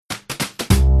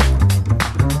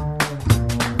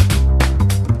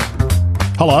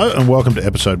Hello and welcome to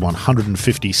episode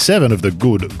 157 of the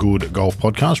Good Golf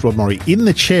Podcast. Rod Murray in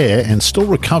the chair and still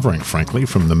recovering, frankly,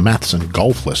 from the maths and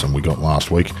golf lesson we got last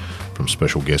week from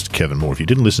special guest Kevin Moore. If you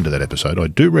didn't listen to that episode, I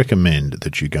do recommend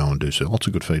that you go and do so. Lots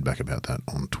of good feedback about that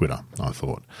on Twitter, I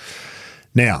thought.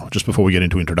 Now, just before we get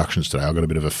into introductions today, I've got a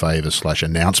bit of a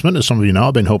favour/announcement. As some of you know,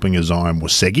 I've been helping Essayist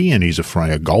Mwesegi and his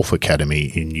Freya Golf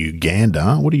Academy in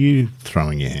Uganda. What are you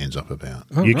throwing your hands up about?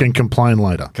 You can complain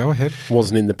later. Go ahead.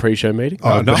 Wasn't in the pre-show meeting.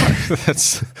 Oh, no.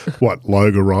 That's what,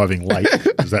 Logue arriving late?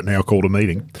 Is that now called a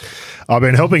meeting? I've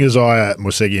been helping Essayist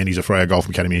Mwesegi and his Freya Golf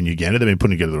Academy in Uganda. They've been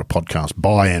putting together a podcast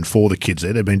by and for the kids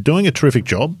there. They've been doing a terrific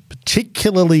job,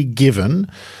 particularly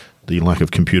given the lack of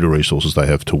computer resources they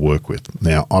have to work with.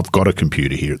 Now, I've got a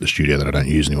computer here at the studio that I don't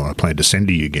use anymore. I plan to send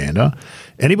to Uganda.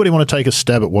 Anybody want to take a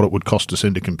stab at what it would cost to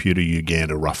send a computer to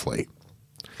Uganda roughly?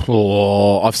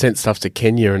 Oh, I've sent stuff to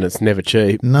Kenya and it's never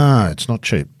cheap. No, it's not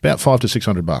cheap. About $500 to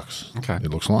 $600. Okay. It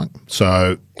looks like.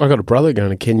 So I got a brother going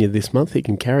to Kenya this month. He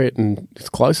can carry it and it's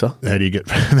closer. how do you get?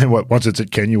 And then once it's at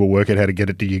Kenya, we'll work out how to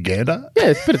get it to Uganda.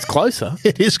 Yeah, but it's closer.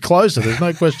 It is closer. There's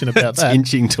no question about that.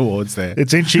 inching towards there.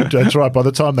 It's inching. That's right. By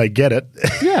the time they get it,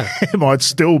 Yeah. it might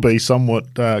still be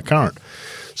somewhat current.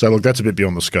 So, look, that's a bit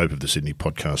beyond the scope of the Sydney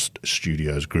Podcast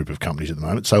Studios group of companies at the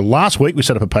moment. So, last week we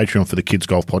set up a Patreon for the Kids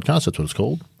Golf Podcast. That's what it's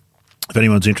called. If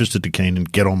anyone's interested to keen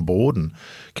and get on board and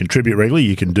contribute regularly,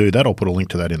 you can do that. I'll put a link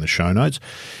to that in the show notes.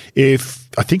 I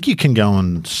think you can go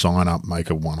and sign up, make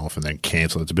a one-off, and then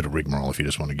cancel. It's a bit of rigmarole if you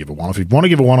just want to give a one-off. If you want to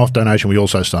give a one-off donation, we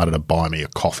also started a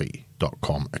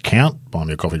buymeacoffee.com account,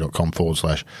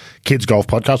 buymeacoffee.com/Kids Golf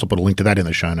Podcast. I'll put a link to that in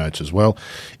the show notes as well.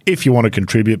 If you want to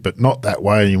contribute, but not that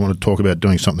way, and you want to talk about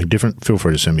doing something different, feel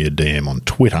free to send me a DM on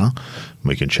Twitter.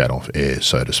 We can chat off air,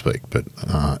 so to speak. But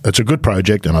it's a good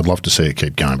project, and I'd love to see it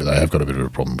keep going, but they have got a bit of a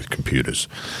problem with computers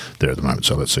there at the moment.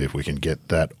 So let's see if we can get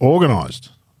that organised.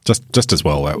 Just as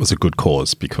well, that was a good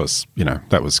cause because,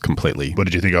 that was completely... What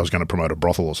did you think? I was going to promote a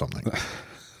brothel or something?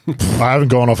 I haven't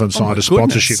gone off and signed a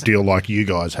sponsorship deal like you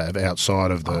guys have outside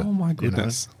of the... Oh, my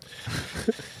goodness.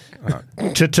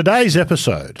 To today's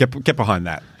episode... Get behind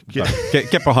that.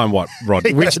 Get behind what, Rod?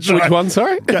 Which one,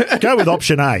 sorry? Go with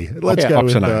option A. Let's go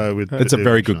option with A. It's a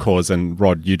very good cause, and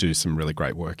Rod, you do some really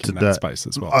great work in that space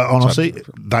as well. Honestly,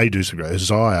 they do some great...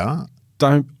 Isaiah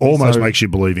makes you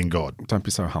believe in God. Don't be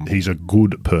so humble. He's a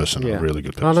good person, a really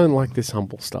good person. I don't like this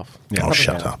humble stuff. Yeah. Oh,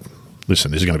 shut up.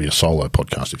 Listen, this is going to be a solo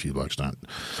podcast if you blokes don't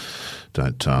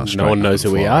no one knows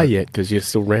who we are yet because you're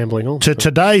still rambling on. To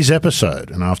today's episode,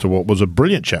 and after what was a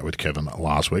brilliant chat with Kevin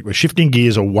last week, we're shifting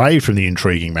gears away from the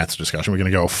intriguing maths discussion. We're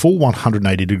going to go a full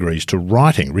 180 degrees to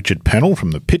writing. Richard Pennell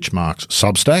from the Pitchmarks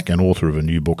Substack and author of a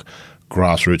new book,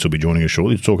 Grassroots, will be joining us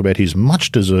shortly to talk about his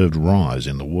much-deserved rise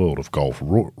in the world of golf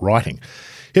writing.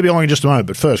 He'll be on in just a moment,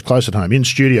 but first, close at home, in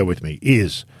studio with me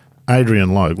is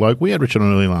Adrian Logue. Logue, we had Richard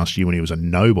on early last year when he was a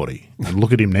nobody, and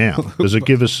look at him now. Does it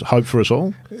give us hope for us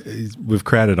all? We've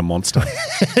created a monster.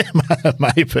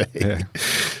 Maybe. Yeah.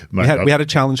 We had a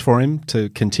challenge for him to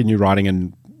continue writing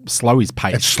and slow his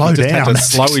pace. And slow down. Had to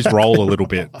slow his roll a little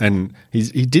bit, and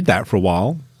he did that for a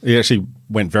while. He actually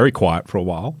went very quiet for a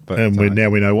while. But,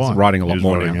 now we know why. He's writing a lot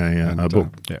more now. A book.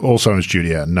 Also in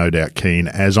studio, no doubt keen,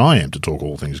 as I am, to talk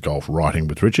all things golf writing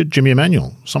with Richard. Jimmy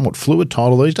Emanuel, somewhat fluid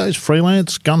title these days,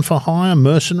 freelance, gun for hire,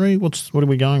 mercenary. What are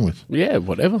we going with? Yeah,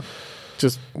 whatever.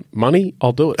 Just money,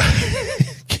 I'll do it.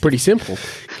 Pretty simple.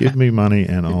 Give me money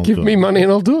and I'll do it. Give me money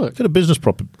and I'll do it. Got a business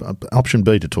option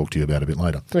B to talk to you about a bit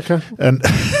later. Okay. And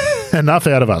enough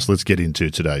out of us. Let's get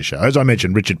into today's show. As I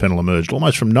mentioned, Richard Pennell emerged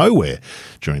almost from nowhere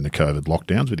during the COVID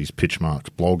lockdowns with his Pitchmarks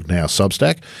blog, now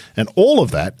Substack, and all of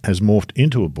that has morphed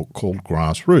into a book called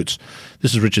Grassroots.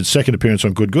 This is Richard's second appearance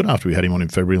on Good after we had him on in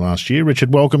February last year.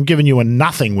 Richard, welcome. Given you a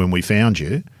nothing when we found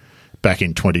you back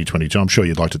in 2022, I'm sure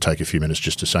you'd like to take a few minutes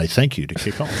just to say thank you to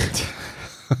kick off.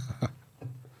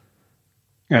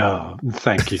 Oh,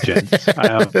 thank you, gents.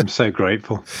 I'm so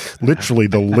grateful. Literally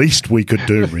the least we could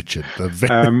do, Richard. The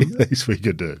very least we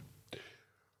could do.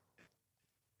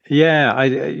 Yeah, I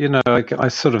don't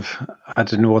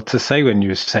know what to say when you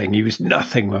were saying he was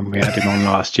nothing when we had him on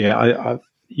last year.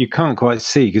 You can't quite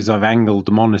see because I've angled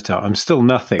the monitor. I'm still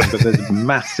nothing, but there's a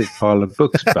massive pile of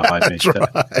books behind me.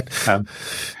 That's right.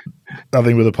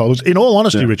 Nothing with apologies. In all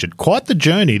honesty, Richard, quite the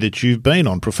journey that you've been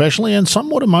on professionally and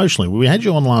somewhat emotionally. We had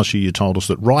you on last year. You told us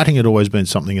that writing had always been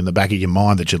something in the back of your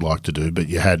mind that you'd like to do, but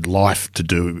you had life to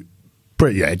do.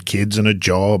 You had kids and a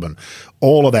job and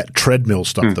all of that treadmill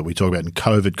stuff that we talk about, and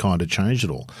COVID kind of changed it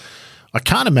all. I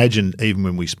can't imagine, even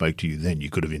when we spoke to you then, you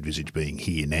could have envisaged being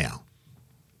here now.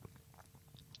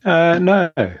 No,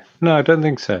 I don't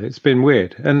think so. It's been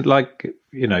weird. And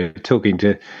talking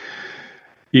to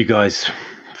you guys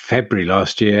February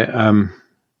last year.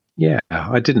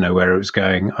 I didn't know where it was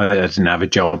going. I didn't have a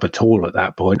job at all at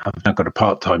that point. I've now got a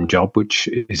part-time job, which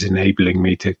is enabling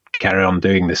me to carry on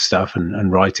doing this stuff and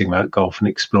writing about golf and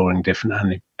exploring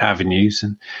different avenues.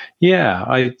 And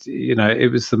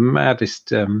it was the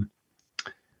maddest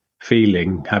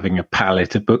feeling having a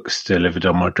pallet of books delivered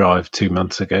on my drive 2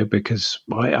 months ago, because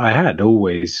I had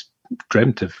always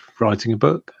dreamt of writing a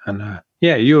book. And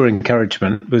your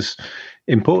encouragement was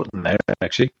important there,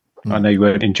 actually. I know you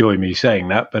won't enjoy me saying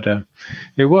that, but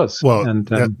it was. Well, and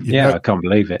I can't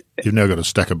believe it. You've now got a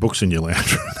stack of books in your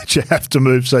lounge room that you have to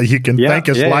move, so you can thank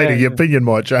us later. Your opinion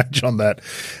might change on that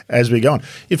as we go on.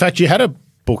 In fact, you had a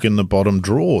book in the bottom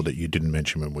drawer that you didn't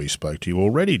mention when we spoke to you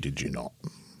already, did you not?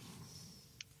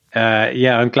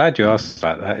 I'm glad you asked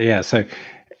about that. Yeah, so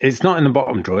it's not in the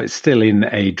bottom drawer; it's still in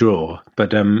a drawer.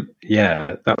 But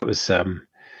that was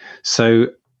so.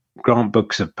 Grant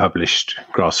Books have published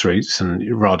Grassroots, and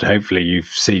Rod, hopefully you've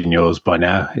seen yours by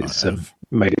now. It's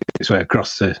made its way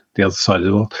across the other side of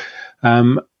the world.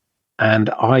 And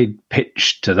I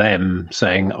pitched to them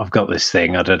saying, I've got this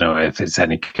thing, I don't know if it's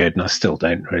any good, and I still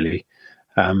don't really.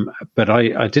 But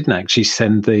I didn't actually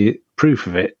send the proof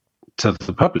of it to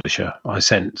the publisher. I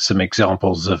sent some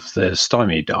examples of the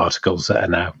stymied articles that are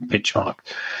now pitch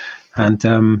marked.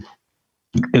 And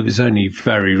it was only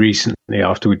very recently,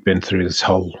 after we'd been through this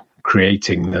whole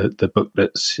creating the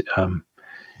booklets, on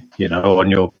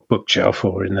your bookshelf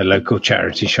or in the local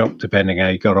charity shop, depending how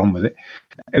you got on with it.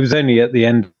 It was only at the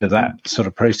end of that sort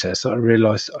of process that I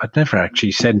realised I'd never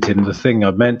actually sent him the thing I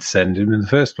meant to send him in the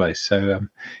first place. So,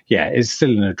 it's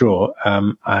still in a drawer.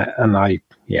 I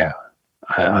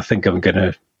think I'm going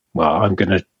to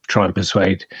try and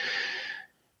persuade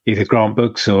either Grant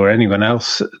Books or anyone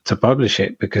else to publish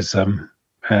it, because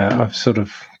I've sort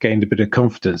of gained a bit of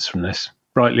confidence from this,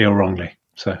 rightly or wrongly.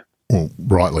 So, well,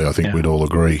 rightly, I think we'd all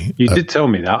agree. You did tell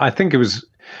me that. I think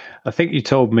you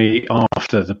told me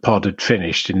after the pod had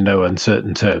finished in no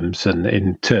uncertain terms, and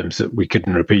in terms that we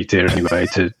couldn't repeat here anyway,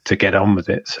 to get on with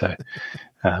it. So,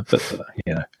 but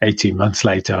 18 months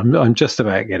later, I'm just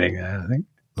about getting there, I think.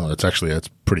 No, that's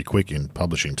pretty quick in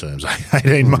publishing terms.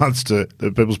 18 months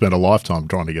people spend a lifetime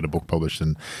trying to get a book published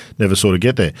and never sort of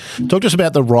get there. Talk to us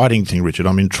about the writing thing, Richard.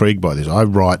 I'm intrigued by this. I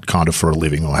write kind of for a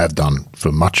living, or have done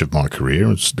for much of my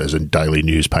career as a daily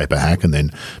newspaper hack, and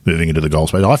then moving into the golf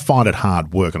space. I find it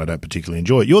hard work, and I don't particularly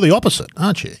enjoy it. You're the opposite,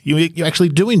 aren't you? You actually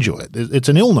do enjoy it. It's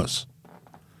an illness.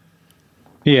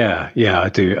 Yeah, I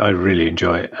do. I really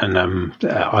enjoy it, and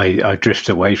I drift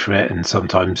away from it, and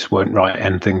sometimes won't write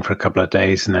anything for a couple of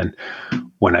days, and then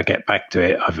when I get back to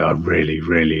it, I really,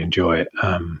 really enjoy it.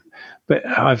 But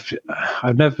I've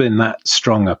never been that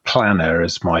strong a planner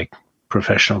as my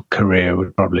professional career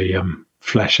would probably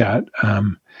flesh out,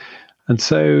 and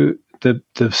so the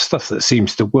stuff that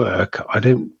seems to work, I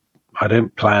don't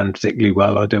plan particularly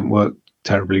well. I don't work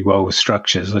terribly well with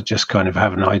structures. I just kind of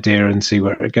have an idea and see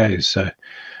where it goes. So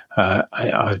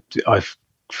I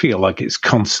feel like it's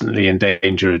constantly in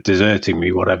danger of deserting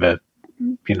me, whatever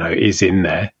is in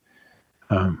there.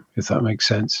 If that makes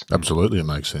sense. Absolutely, it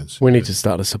makes sense. We need to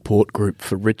start a support group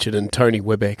for Richard and Tony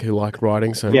Webeck, who like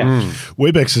writing. So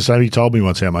Webeck's the same. He told me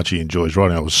once how much he enjoys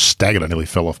writing. I was staggered. I nearly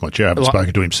fell off my chair. I haven't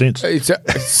spoken to him since. It's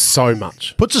so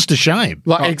much. Puts us to shame.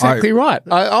 Exactly right.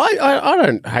 I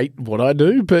don't hate what I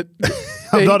do, but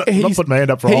I'm not putting my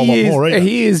hand up for a whole lot more either.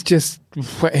 He's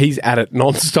at it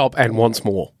nonstop and wants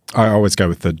more. I always go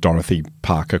with the Dorothy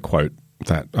Parker quote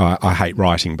that I hate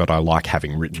writing, but I like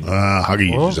having written.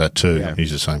 Huggy uses that too. Yeah. He's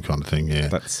the same kind of thing.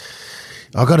 Yeah,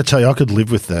 I've got to tell you, I could live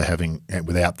with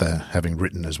without having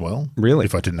written as well. Really,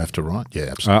 if I didn't have to write.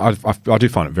 Yeah, absolutely. I do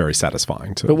find it very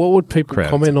satifying too. But what would people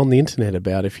comment on the internet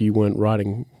about if you weren't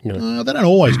writing? They don't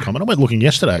always comment. I went looking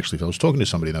yesterday actually. I was talking to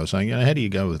somebody. They were saying, how do you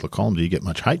go with the column? Do you get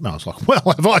much hate mail? I was like, well,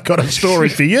 have I got a story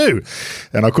for you?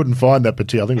 And I couldn't find that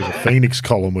particular. I think it was a Phoenix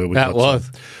column where we got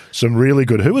some really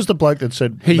good. Who was the bloke that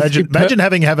said, imagine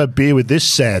having a beer with this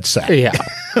sad sack? Yeah.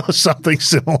 Or something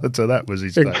similar to that was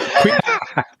his name.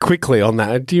 Quickly on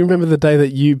that, do you remember the day that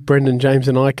you, Brendan, James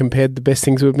and I compared the best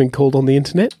things we've been called on the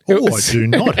internet? I do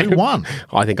not. Who won?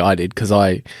 I think I did, because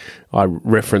I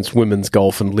referenced women's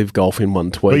golf and live golf in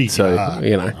one tweet.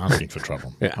 Asking for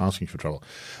trouble. Yeah. Asking for trouble.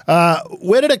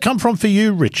 Where did it come from for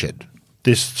you, Richard?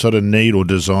 This sort of need or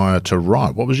desire to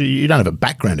write? What was you don't have a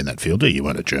background in that field, do you? You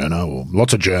weren't a journo, or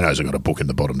lots of journos have got a book in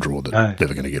the bottom drawer that's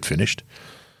never going to get finished.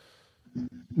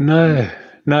 No.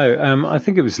 I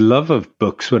think it was love of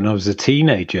books when I was a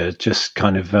teenager, just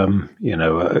kind of,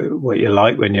 what you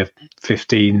like when you're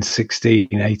 15, 16,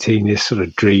 18, you're sort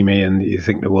of dreamy and you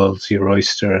think the world's your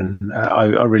oyster. And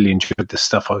I really enjoyed the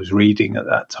stuff I was reading at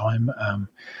that time.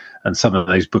 and some of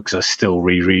those books I still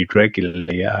reread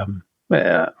regularly. A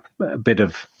bit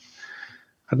of,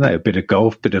 I don't know, a bit of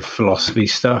golf, bit of philosophy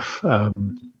stuff.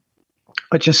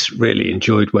 I just really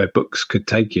enjoyed where books could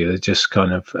take you. They just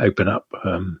kind of open up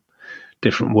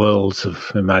different worlds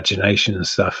of imagination and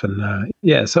stuff. And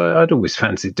so I'd always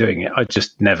fancied doing it. I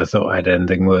just never thought I had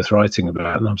anything worth writing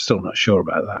about, and I'm still not sure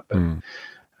about that.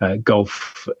 But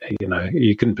golf,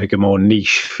 you can pick a more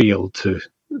niche field to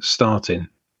start in.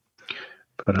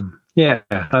 But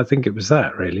I think it was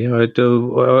that really.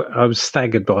 I was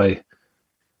staggered by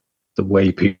the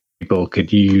way people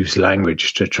could use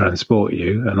language to transport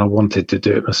you, and I wanted to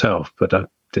do it myself, but I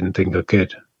didn't think I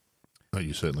could. Oh,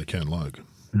 you certainly can,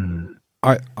 Logan.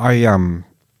 I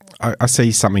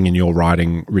see something in your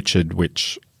writing, Richard,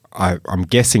 which I'm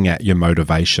guessing at your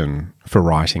motivation for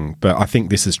writing, but I think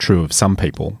this is true of some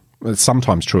people. It's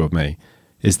sometimes true of me,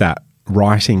 is that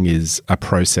writing is a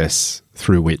process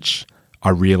through which I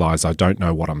realise I don't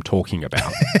know what I'm talking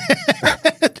about.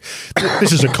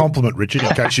 This is a compliment, Richard, in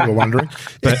case you were wondering.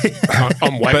 But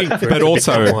I'm waiting for it. But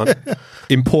also,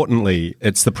 importantly,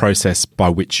 it's the process by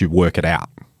which you work it out.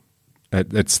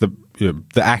 It's the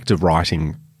act of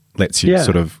writing lets you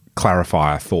sort of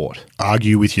clarify a thought.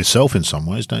 Argue with yourself in some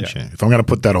ways, don't you? If I'm going to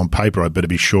put that on paper, I better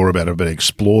be sure about it. I better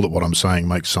explore that what I'm saying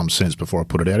makes some sense before I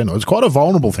put it out in there. It's quite a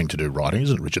vulnerable thing to do, writing,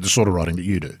 isn't it, Richard? The sort of writing that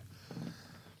you do.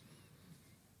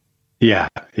 Yeah,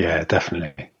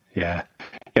 definitely. Yeah,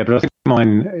 but I think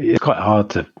mine, it's quite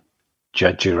hard to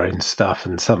judge your own stuff,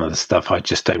 and some of the stuff I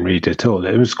just don't read at all.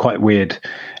 It was quite weird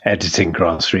editing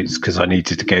Grassroots because I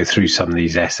needed to go through some of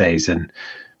these essays and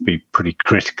be pretty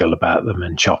critical about them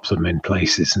and chop them in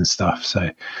places and stuff. So,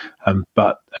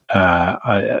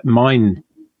 mine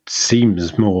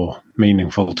seems more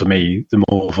meaningful to me the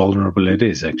more vulnerable it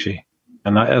is, actually.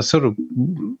 And I sort of,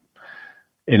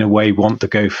 in a way, want to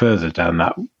go further down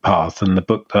that path. And the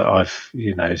book that I've,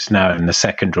 is now in the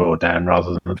second drawer down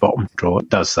rather than the bottom drawer,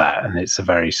 does that. And it's a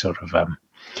very sort of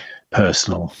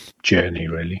personal journey,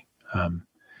 really.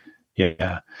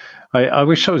 I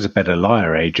wish I was a better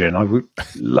liar, Adrian. I would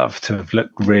love to have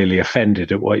looked really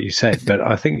offended at what you said, but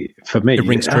I think for me, it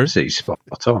rings true. Absolutely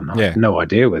spot on. I have no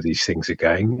idea where these things are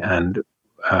going, and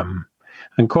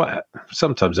quite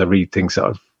sometimes I read things that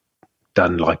I've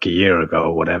done like a year ago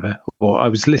or whatever, or I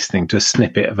was listening to a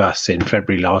snippet of us in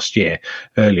February last year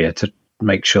earlier to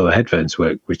make sure the headphones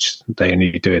work, which they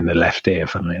only do in the left ear,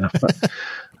 funnily enough. But,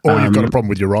 or you've got a problem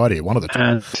with your right ear, one of the two.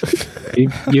 And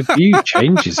your view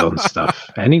changes on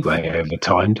stuff anyway over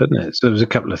time, doesn't it? So there was a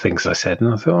couple of things I said,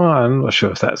 and I thought, I'm not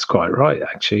sure if that's quite right,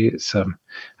 actually. It's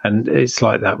and it's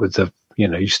like that with the,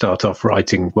 you start off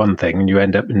writing one thing and you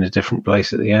end up in a different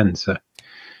place at the end. So,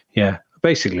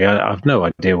 basically, I've no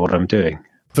idea what I'm doing.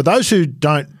 For those who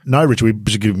don't know, Richard,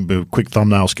 we should give them a quick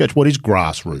thumbnail sketch. What is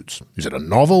Grassroots? Is it a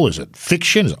novel? Is it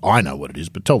fiction? I know what it is,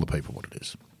 but tell the people what it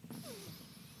is.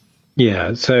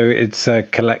 Yeah, so it's a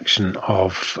collection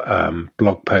of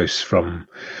blog posts from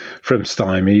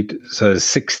Stymied. So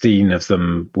 16 of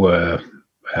them were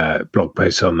blog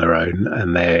posts on their own,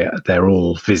 and they're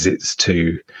all visits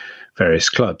to various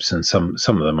clubs, and some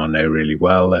of them I know really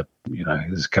well.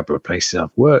 There's a couple of places I've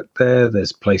worked there.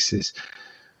 There's places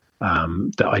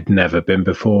that I'd never been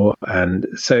before, and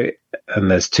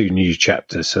there's 2 new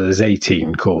chapters. So there's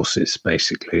 18 courses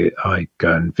basically I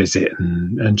go and visit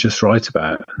and just write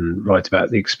about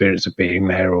the experience of being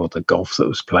there, or the golf that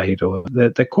was played, or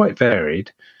they're quite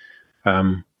varied.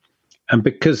 And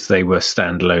because they were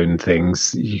standalone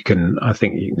things, I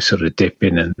think you can sort of dip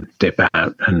in and dip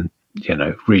out and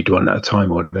read one at a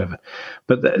time or whatever.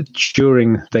 But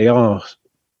they are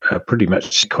pretty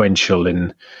much sequential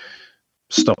in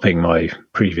stopping my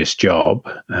previous job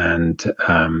and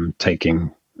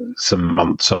taking some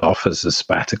months off as a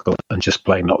sabbatical and just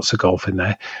playing lots of golf in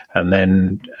there, and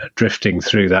then drifting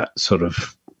through that sort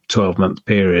of 12-month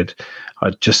period.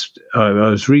 I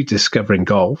was rediscovering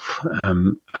golf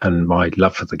and my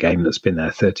love for the game that's been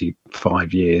there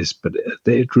 35 years, but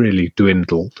it really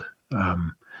dwindled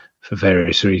for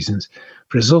various reasons.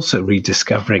 But it's also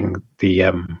rediscovering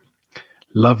the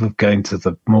love of going to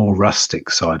the more rustic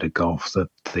side of golf,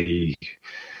 the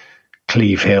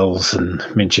Cleve Hills and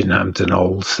Minchinhampton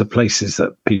Olds, the places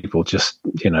that people just,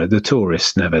 the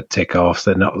tourists never tick off.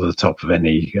 They're not at the top of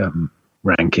any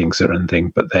rankings or anything,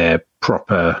 but they're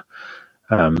proper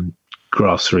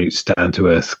grassroots,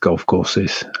 down-to-earth golf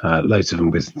courses, loads of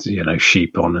them with,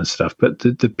 sheep on and stuff, but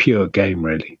the pure game,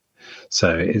 really.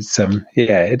 So it's,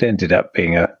 it ended up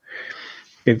being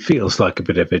it feels like a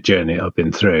bit of a journey I've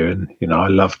been through. And, I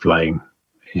love playing,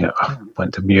 I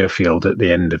went to Muirfield at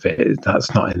the end of it.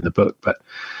 That's not in the book, but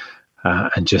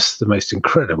and just the most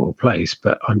incredible place.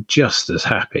 But I'm just as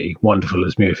happy, wonderful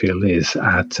as Muirfield is,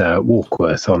 at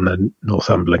Warkworth on the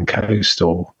Northumberland coast,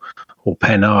 or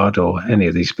Pennell, or any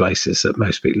of these places that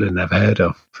most people have never heard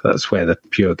of. That's where the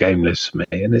pure game lives for me,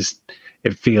 and those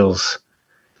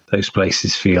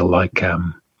places feel like I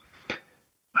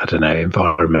don't know,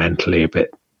 environmentally a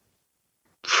bit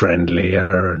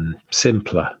friendlier and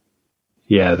simpler.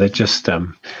 Yeah, they're just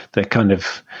they're kind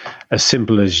of as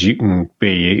simple as you can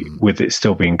be, with it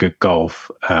still being good golf,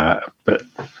 but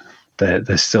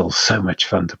they're still so much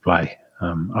fun to play.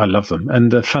 I love them.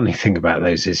 And the funny thing about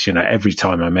those is, every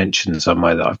time I mention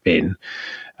somewhere that I've been,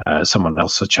 someone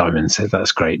else will chime in and say,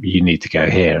 that's great, but you need to go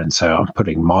here. And so I'm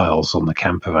putting miles on the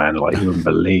camper van like you wouldn't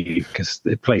believe, because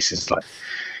the places like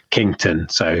Kington.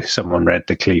 So someone read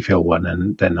the Cleve Hill one,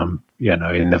 and then I'm,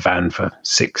 in the van for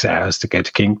 6 hours to go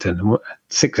to Kington. And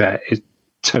 6 hours is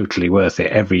totally worth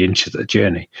it, every inch of the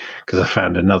journey, because I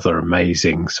found another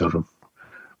amazing sort of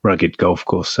rugged golf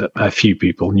course that a few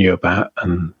people knew about,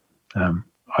 and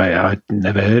I'd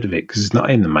never heard of it because it's not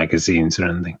in the magazines or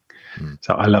anything.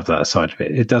 So I love that side of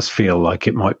it. It does feel like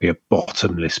it might be a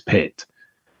bottomless pit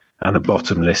and a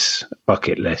bottomless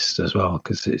bucket list as well,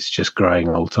 because it's just growing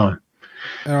all the time.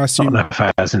 And I assume, not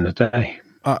enough hours in a day.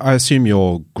 I assume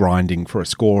you're grinding for a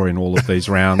score in all of these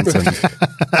rounds and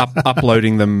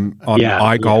uploading them on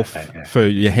iGolf for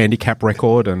your handicap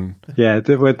record, and you're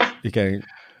going.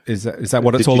 Is that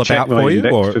what it's all about for you?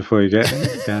 Or before you get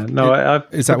no,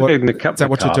 is that what you're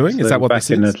doing? Is that what this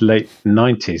is? In the late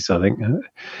 90s, I think.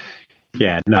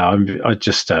 I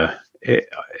just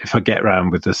if I get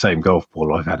around with the same golf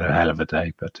ball, I've had a hell of a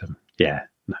day. But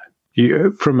no.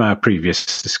 From our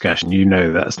previous discussion,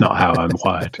 that's not how I'm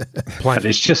wired. And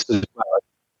it's just as well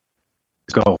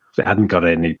as golf. It hadn't got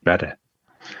any better.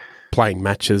 Playing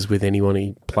matches with anyone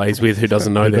he plays with who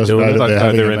doesn't know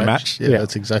they're in a match. Yeah,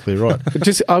 that's exactly right.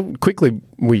 Just quickly,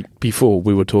 before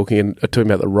we were talking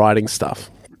about the writing stuff,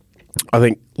 I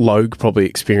think Logue probably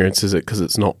experiences it because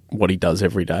it's not what he does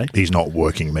every day. He's not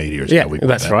working media.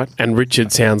 That's right. And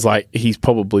Richard sounds like he's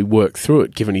probably worked through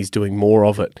it, given he's doing more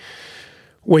of it.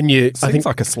 I think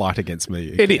like a slight against me.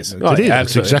 It is. It is.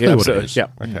 That's exactly what it is. Yeah.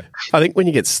 Okay. I think when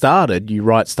you get started, you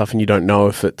write stuff and you don't know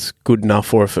if it's good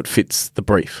enough or if it fits the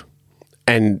brief.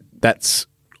 And that's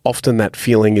often that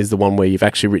feeling is the one where you've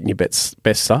actually written your best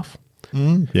stuff.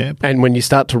 Yeah. And when you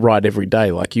start to write every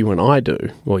day, like you and I do,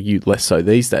 well, you less so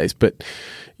these days, but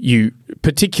you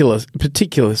particular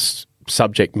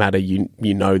subject matter, you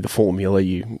know the formula,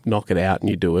 you knock it out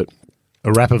and you do it.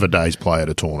 A rap of a day's play at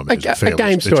a tournament is a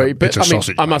game story, but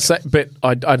I must say, but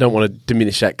I don't want to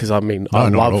diminish that, because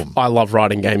I love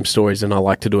writing game stories and I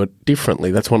like to do it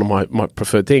differently. That's one of my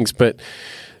preferred things. But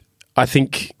I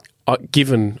think,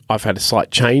 given I've had a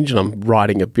slight change and I'm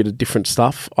writing a bit of different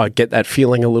stuff, I get that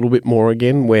feeling a little bit more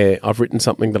again, where I've written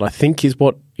something that I think is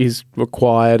what is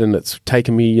required and it's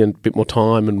taken me a bit more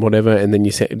time and whatever, and then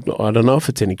you say, I don't know if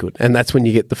it's any good. And that's when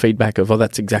you get the feedback of,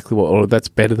 that's exactly or that's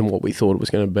better than what we thought it was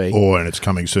going to be. And it's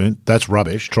coming soon. That's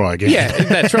rubbish. Try again. Yeah,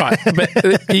 that's right.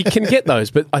 But you can get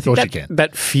those. But I think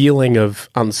that feeling of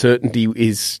uncertainty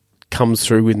comes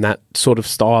through in that sort of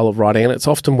style of writing, and it's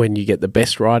often when you get the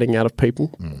best writing out of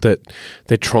people that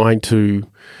they're trying to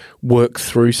work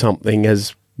through something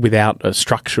without a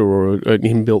structure or an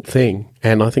inbuilt thing,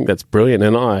 and I think that's brilliant.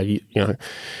 And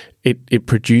it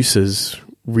produces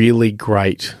really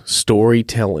great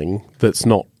storytelling that's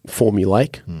not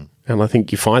formulaic, and I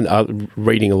think you find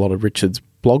reading a lot of Richard's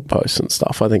blog posts and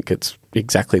stuff, I think it's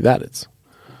exactly that. It's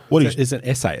is an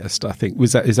essayist, I think.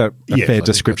 Is that a fair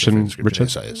description, Richard?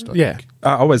 Essayist, yeah.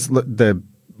 The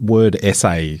word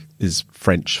essay is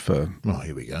French for... Oh,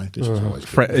 here we go. This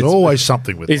is always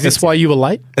something with... Is this why you were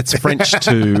late? It's French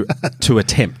to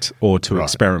attempt or to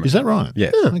experiment. Is that right?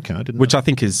 Yeah. Okay, I didn't know. Which I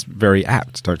think is very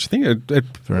apt, don't you think?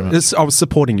 Very much. I was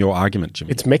supporting your argument,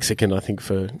 Jimmy. It's Mexican, I think,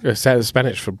 for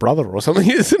Spanish for brother or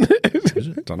something, isn't it? Is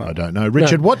it? I don't know.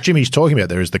 Richard, what Jimmy's talking about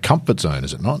there is the comfort zone,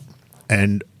 is it not?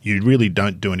 And you really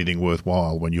don't do anything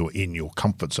worthwhile when you're in your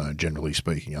comfort zone, generally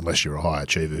speaking, unless you're a high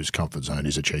achiever whose comfort zone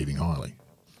is achieving highly.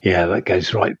 Yeah, that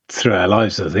goes right through our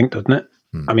lives, I think, doesn't it?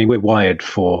 I mean, we're wired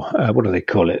for, what do they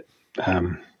call it?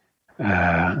 My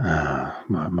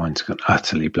mind's gone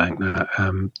utterly blank now.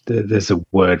 There's a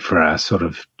word for our sort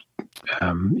of,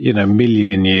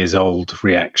 million years old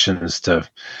reactions to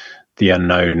the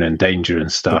unknown and danger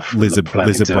and stuff. Lizard brain.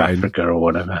 Africa or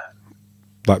whatever.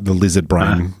 Like the lizard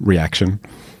brain reaction.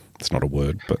 It's not a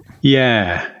word, but...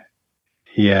 Yeah.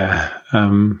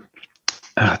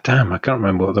 Damn, I can't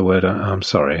remember what the word. I'm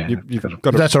sorry.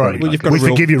 That's all right. Well, we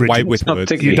forgive you, Richard. With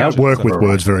words. You don't work with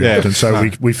words very often, so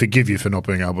we forgive you for not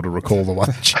being able to recall the one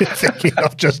that you're thinking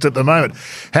of just at the moment.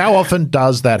 How often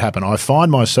does that happen? I find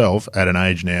myself at an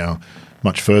age now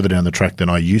much further down the track than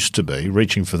I used to be,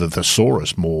 reaching for the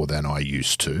thesaurus more than I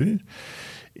used to.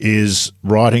 Is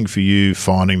writing for you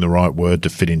finding the right word to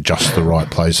fit in just the right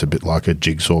place, a bit like a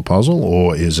jigsaw puzzle,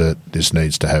 or is it this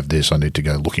needs to have this, I need to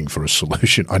go looking for a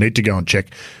solution, I need to go and check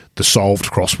the solved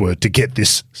crossword to get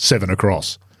this 7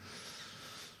 across?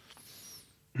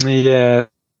 Yeah,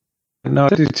 no, I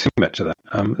don't do too much of that.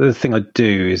 The thing I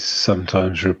do is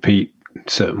sometimes repeat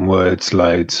certain words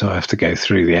loads, so I have to go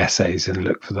through the essays and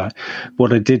look for that.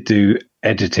 What I did do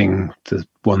editing the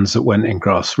ones that went in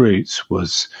Grassroots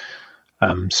was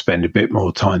spend a bit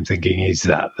more time thinking, is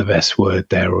that the best word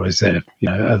there, or is there,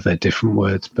 are there different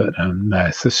words? But no,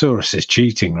 thesaurus is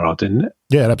cheating, Rod, isn't it?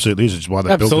 Yeah, it absolutely is. It's why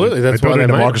they built it. That's why they built it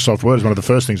into Microsoft Word. Is one of the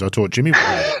first things I taught Jimmy.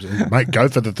 Mate, go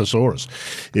for the thesaurus.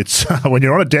 It's when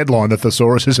you're on a deadline, the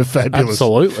thesaurus is a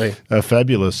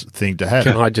fabulous thing to have.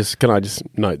 Can I just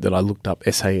note that I looked up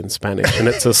essay in Spanish, and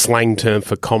it's a slang term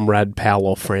for comrade, pal,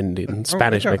 or friend in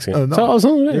Spanish, Mexican. No. So I was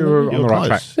on the right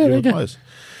track. You're close.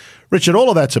 Richard, all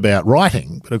of that's about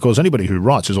writing, but of course anybody who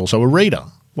writes is also a reader.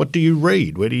 What do you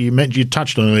read? You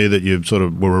touched on earlier that you sort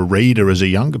of were a reader as a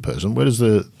younger person. Where does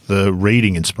the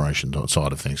reading inspiration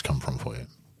side of things come from for you?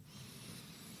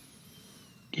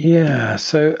 Yeah,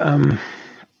 so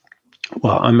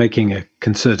I'm making a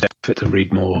concerted effort to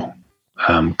read more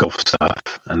golf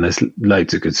stuff, and there's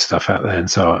loads of good stuff out there,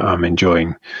 and so I'm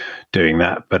enjoying doing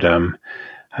that. But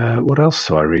what else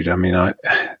do I read? I mean,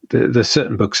 there's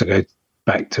certain books I go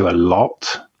back to a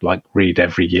lot, like read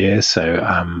every year. So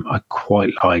I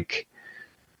quite like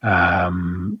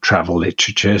travel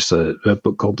literature. So a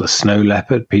book called The Snow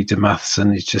Leopard. Peter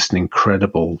Matheson is just an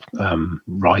incredible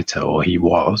writer, or he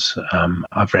was.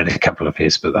 I've read a couple of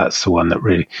his, but that's the one that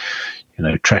really,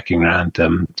 trekking around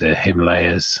the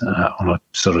Himalayas on a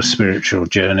sort of spiritual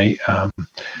journey.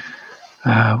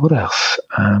 What else?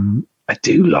 I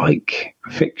do like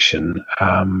fiction.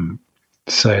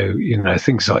 So,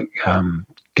 things like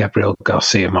Gabriel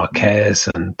Garcia Marquez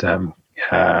and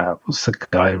what's the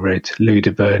guy who wrote Louis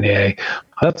de Bernier?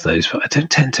 I love those, but I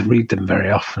don't tend to read them very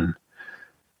often.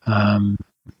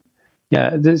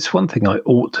 There's one thing I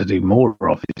ought to do more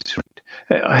of is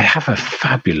read. I have a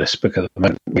fabulous book at the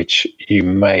moment, which you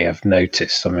may have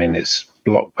noticed. I mean, it's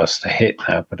blockbuster hit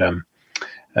now, but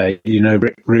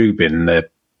Rick Rubin,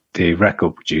 the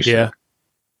record producer. Yeah.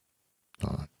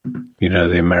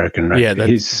 The American record. Yeah,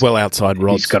 he's well outside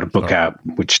Rod's. He's got a book out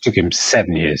which took him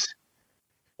 7 years.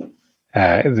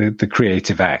 The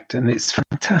Creative Act, and it's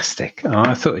fantastic.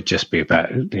 I thought it'd just be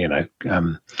about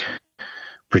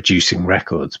producing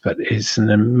records, but it's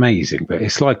an amazing. But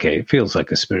it feels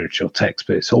like a spiritual text,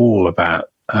 but it's all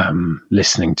about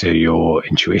listening to your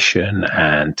intuition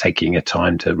and taking a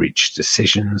time to reach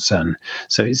decisions, and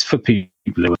so it's for people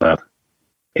who are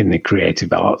in the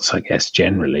creative arts, I guess,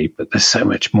 generally, but there's so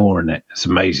much more in it. It's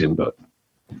amazing, but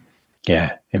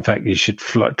yeah, in fact, you should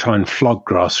try and flog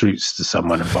Grassroots to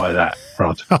someone and buy that,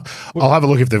 Rod. I'll have a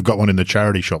look if they've got one in the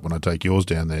charity shop when I take yours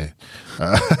down there.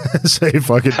 See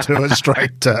if I can do a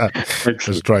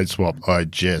straight swap. I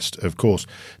jest, of course.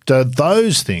 Do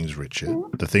those things, Richard,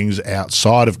 the things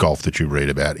outside of golf that you read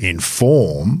about,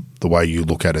 inform the way you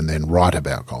look at and then write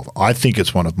about golf? I think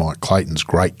it's one of Mike Clayton's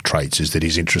great traits is that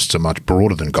his interests are much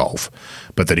broader than golf,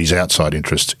 but that his outside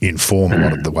interests inform a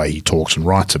lot of the way he talks and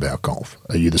writes about golf.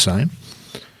 Are you the same?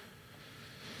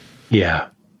 Yeah,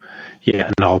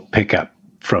 and I'll pick up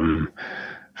from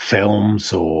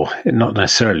films, or not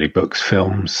necessarily books,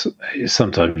 films.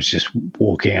 Sometimes just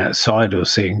walking outside or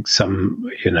seeing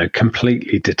some,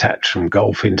 completely detached from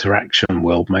golf interaction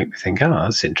will make me think,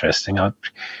 that's interesting. I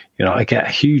get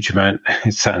a huge amount.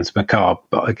 It sounds macabre,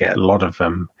 but I get a lot of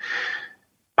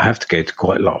I have to go to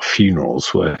quite a lot of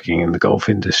funerals working in the golf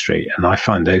industry, and I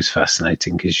find those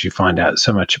fascinating because you find out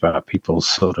so much about people's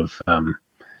sort of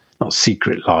not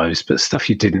secret lives, but stuff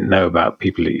you didn't know about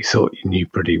people that you thought you knew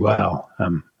pretty well.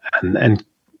 And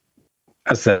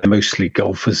as they're mostly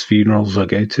golfers' funerals I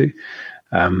go to,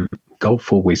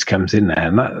 golf always comes in there,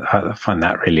 and I find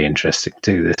that really interesting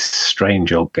too. This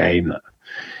strange old game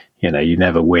that you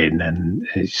never win, and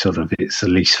it's the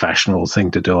least fashionable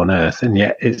thing to do on earth, and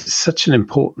yet it's such an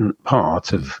important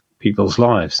part of people's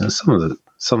lives. And some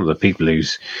of the people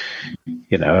who's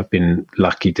I've been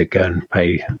lucky to go and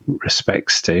pay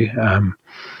respects to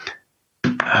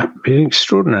have been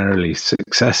extraordinarily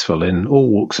successful in all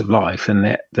walks of life,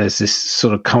 and there's this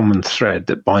sort of common thread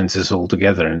that binds us all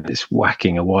together, and it's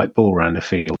whacking a white ball around a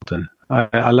field. And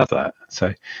I love that.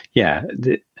 So, yeah.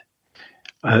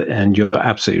 And you're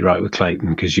absolutely right with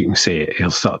Clayton, because you can see it. He'll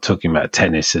start talking about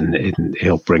tennis and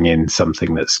he'll bring in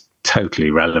something that's totally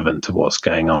relevant to what's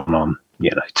going on,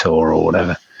 tour or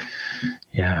whatever.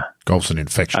 Yeah. Golf's an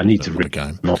infection. I need to read a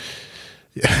game. more.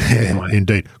 Yeah,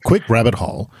 indeed. Quick rabbit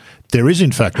hole. There is,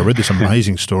 in fact, I read this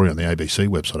amazing story on the ABC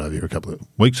website over here a couple of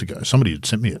weeks ago. Somebody had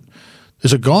sent me it.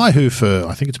 There's a guy who, for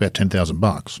I think it's about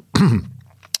 $10,000,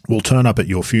 will turn up at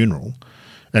your funeral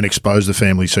and expose the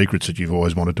family secrets that you've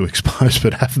always wanted to expose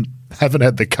but haven't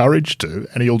had the courage to,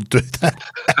 and he'll do that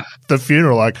at the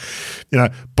funeral. Like,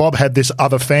 Bob had this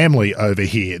other family over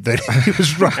here that he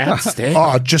was running. Outstanding.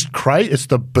 Oh, just crazy. It's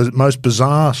the most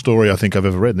bizarre story I think I've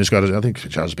ever read. And this guy, I think,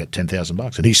 charges about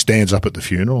 $10,000, and he stands up at the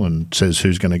funeral and says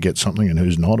who's going to get something and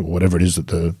who's not, or whatever it is that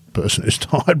the person who's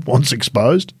died wants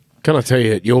exposed. Can I tell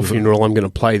you, at your funeral, I'm going to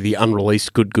play the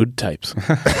unreleased Good tapes.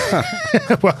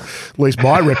 Well, at least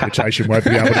my reputation won't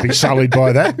be able to be sullied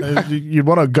by that. You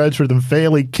want to go through them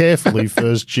fairly carefully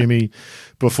first, Jimmy,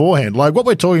 beforehand. Like, what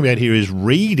we're talking about here is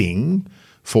reading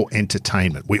for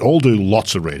entertainment. We all do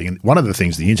lots of reading. And one of the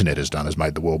things the internet has done is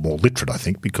made the world more literate, I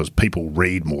think, because people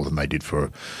read more than they did for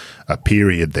a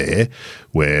period there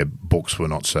where books were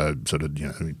not so sort of,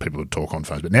 people would talk on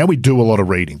phones. But now we do a lot of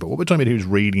reading. But what we're talking about here is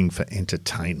reading for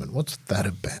entertainment. What's that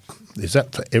about? Is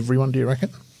that for everyone, do you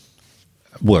reckon?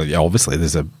 Well, yeah, obviously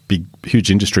there's a huge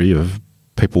industry of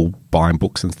people buying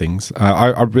books and things.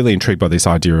 I'm really intrigued by this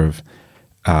idea of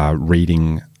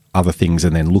reading other things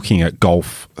and then looking at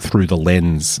golf through the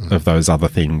lens of those other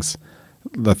things.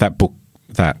 That book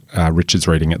that Richard's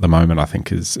reading at the moment, I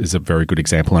think, is a very good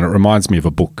example. And it reminds me of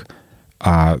a book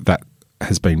that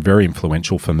has been very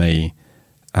influential for me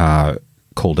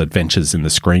called Adventures in the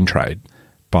Screen Trade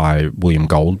by William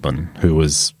Goldman, who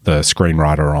was the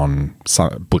screenwriter on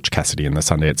Butch Cassidy and the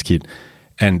Sundance Kid.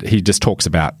 And he just talks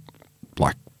about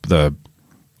like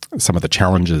some of the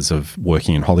challenges of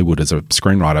working in Hollywood as a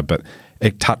screenwriter, but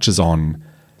it touches on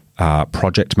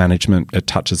project management. It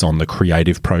touches on the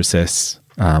creative process.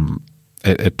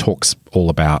 It talks all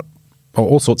about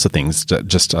all sorts of things,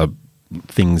 just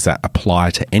things that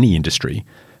apply to any industry.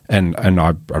 And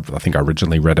I think I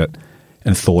originally read it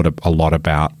and thought a lot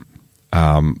about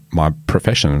my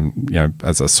profession,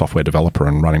 as a software developer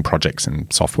and running projects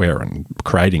in software and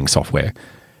creating software.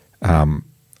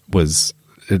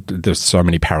 There's so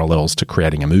many parallels to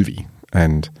creating a movie,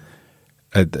 and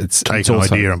it's take an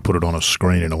idea and put it on a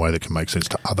screen in a way that can make sense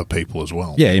to other people as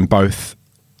well. Yeah, in both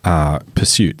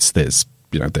pursuits, there's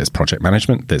project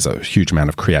management, there's a huge amount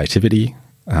of creativity,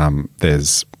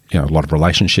 there's a lot of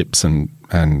relationships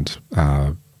and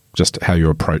just how you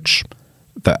approach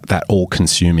that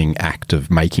all-consuming act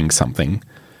of making something.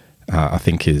 I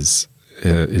think is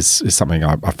something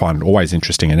I find always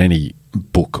interesting, and any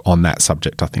book on that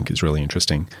subject I think is really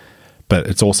interesting. But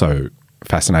it's also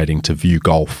fascinating to view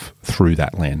golf through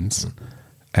that lens,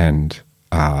 and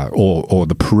or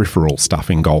the peripheral stuff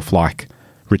in golf, like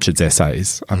Richard's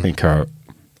essays. I think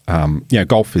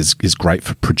golf is great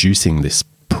for producing this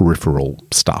peripheral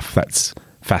stuff that's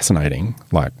fascinating.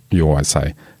 Like you always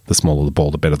say, the smaller the ball,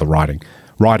 the better the writing.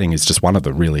 Writing is just one of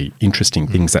the really interesting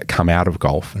things that come out of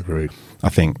golf. Agreed. I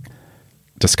think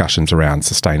discussions around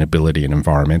sustainability and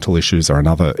environmental issues are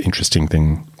another interesting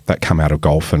thing that come out of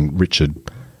golf, and Richard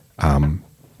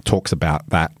talks about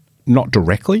that, not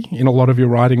directly in a lot of your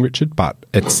writing, Richard, but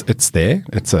it's there.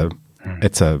 It's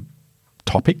a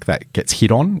topic that gets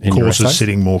hit on in your essay. Courses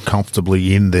sitting more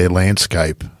comfortably in their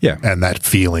landscape, and that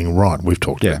feeling right. We've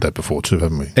talked about that before too,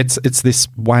 haven't we? It's this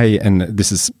way, and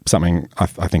this is something I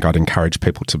think I'd encourage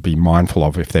people to be mindful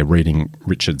of if they're reading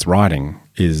Richard's writing,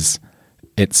 is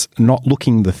it's not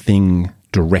looking the thing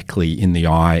directly in the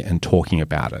eye and talking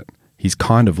about it. He's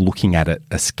kind of looking at it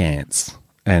askance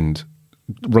and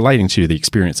relating to the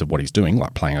experience of what he's doing,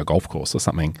 like playing a golf course or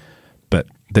something, but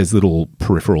there's little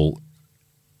peripheral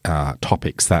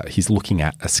topics that he's looking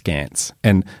at askance.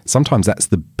 And sometimes that's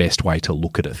the best way to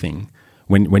look at a thing.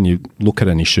 When you look at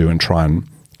an issue and try and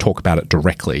talk about it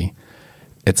directly,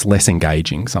 it's less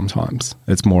engaging sometimes.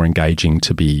 It's more engaging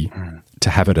to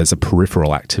have it as a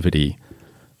peripheral activity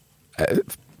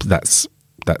that's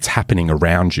happening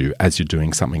around you as you're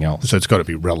doing something else. So it's got to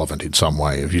be relevant in some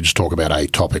way. If you just talk about a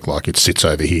topic, like it sits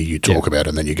over here, you talk about it,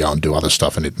 and then you go and do other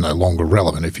stuff, and it's no longer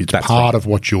relevant. If it's part of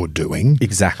what you're doing,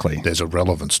 exactly, there's a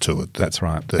relevance to it. That's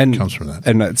right. That comes from that.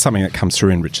 And it's something that comes through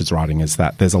in Richard's writing is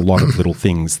that there's a lot of little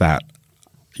things that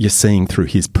you're seeing through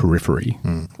his periphery.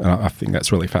 I think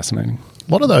that's really fascinating.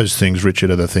 A lot of those things, Richard,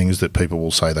 are the things that people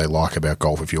will say they like about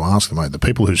golf if you ask them. The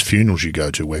people whose funerals you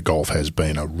go to where golf has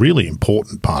been a really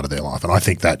important part of their life. And I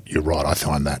think that you're right. I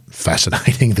find that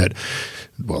fascinating that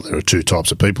well, there are two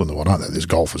types of people in the world, aren't there? There's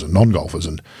golfers and non-golfers,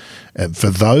 and for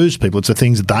those people, it's the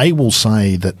things they will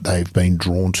say that they've been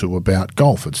drawn to about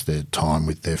golf. It's their time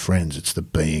with their friends. It's the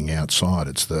being outside.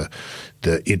 It's the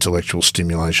intellectual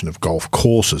stimulation of golf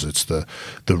courses. It's the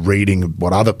reading of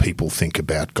what other people think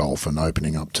about golf and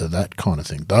opening up to that kind of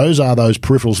thing. Those are those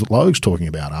peripherals that Logue's talking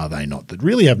about, are they not? That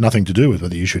really have nothing to do with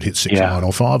whether you should hit 6-iron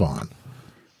or 5-iron.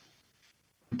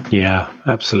 Yeah,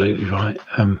 absolutely right.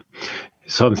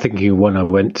 So I'm thinking when I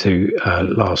went to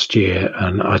last year,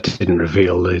 and I didn't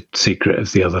reveal the secret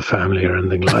of the other family or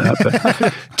anything like that.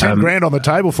 But 10 grand on the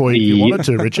table for you if you wanted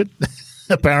to, Richard.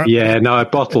 Apparently. Yeah, no, I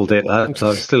bottled it. So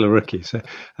I'm still a rookie. So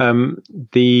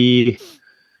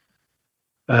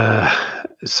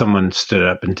someone stood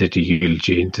up and did a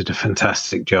eulogy and did a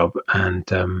fantastic job, and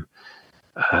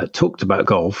talked about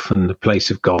golf and the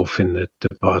place of golf in the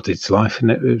departed's life.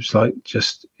 And it was like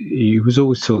he was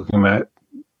always talking about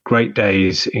great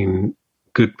days in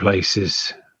good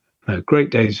places, great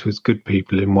days with good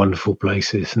people in wonderful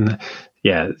places. And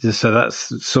so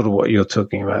that's sort of what you're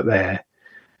talking about there.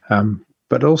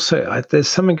 But also there's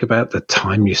something about the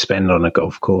time you spend on a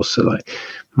golf course. So like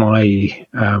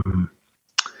I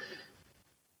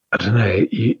don't know,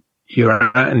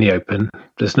 you're out in the open.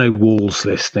 There's no walls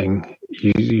listening.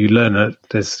 You learn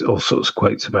there's all sorts of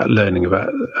quotes about learning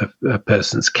about a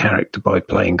person's character by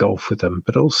playing golf with them.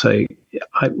 But also,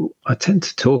 I tend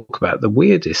to talk about the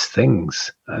weirdest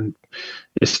things, and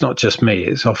it's not just me.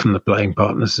 It's often the playing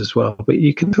partners as well. But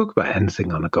you can talk about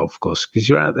anything on a golf course because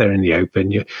you're out there in the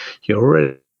open. You're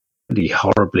already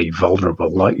horribly vulnerable,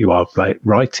 like you are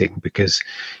writing, because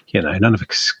none of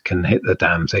us can hit the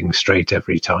damn thing straight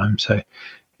every time. So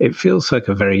it feels like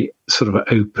a very sort of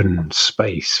open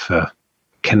space for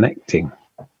connecting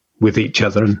with each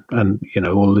other and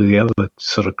all of the other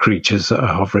sort of creatures that are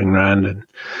hovering around and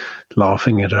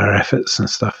laughing at our efforts and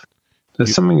stuff.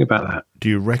 There's something about that. Do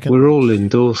you reckon we're all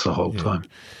indoors the whole time?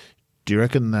 Do you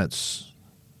reckon that's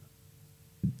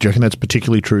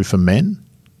particularly true for men?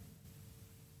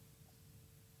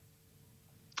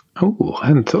 Oh, I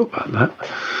hadn't thought about that.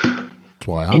 That's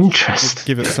why I asked. Interesting.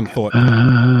 Give it some thought.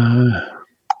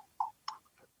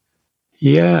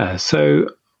 Yeah, so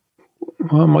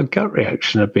my gut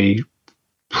reaction would be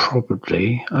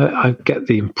probably, I get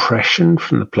the impression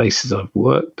from the places I've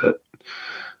worked that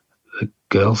the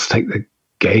girls take the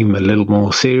game a little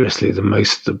more seriously than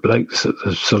most of the blokes at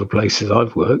the sort of places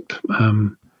I've worked.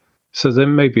 So they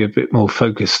may be a bit more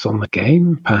focused on the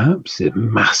game, perhaps. A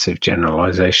massive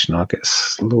generalisation I'll get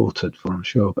slaughtered for, I'm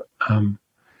sure.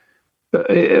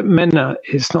 But men,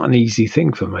 it's not an easy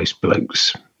thing for most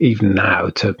blokes, even now,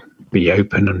 to be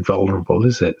open and vulnerable,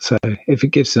 is it? So if it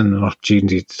gives them an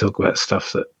opportunity to talk about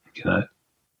stuff that,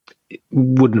 it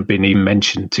wouldn't have been even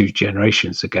mentioned 2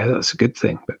 generations ago, that's a good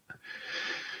thing. But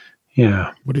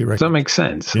yeah. What do you reckon? Does that make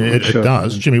sense? Yeah, it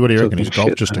does. Jimmy, what do you reckon? Is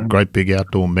golf just a great big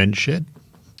outdoor men's shed?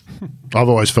 I've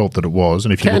always felt that it was,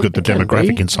 and if you look at the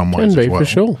demographic in some ways as well. For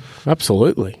sure.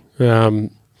 Absolutely. I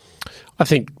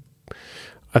think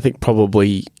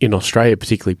probably in Australia,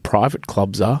 particularly private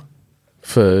clubs are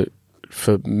for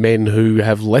men who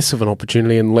have less of an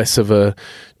opportunity and less of a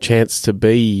chance to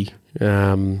be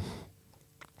open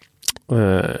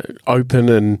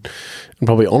and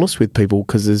probably honest with people,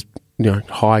 because there's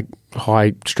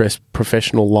high stress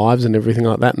professional lives and everything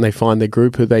like that, and they find their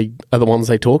group who they are the ones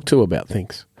they talk to about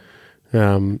things.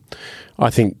 I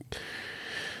think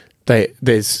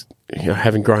there's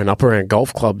having grown up around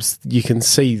golf clubs, you can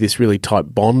see this really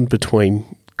tight bond between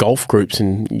golf groups,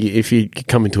 and if you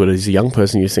come into it as a young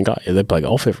person, you think, oh yeah, they play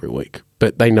golf every week,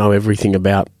 but they know everything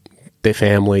about their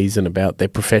families and about their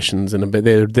professions, and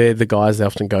they're the guys they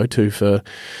often go to for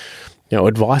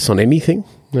advice on anything.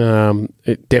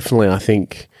 It definitely, I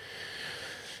think,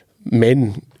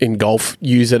 men in golf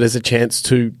use it as a chance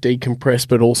to decompress,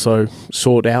 but also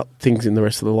sort out things in the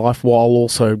rest of their life while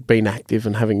also being active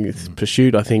and having this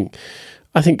pursuit. I think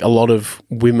a lot of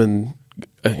women,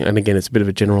 and again, it's a bit of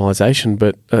a generalisation,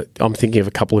 but I'm thinking of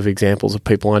a couple of examples of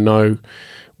people I know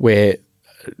where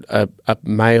a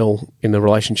male in the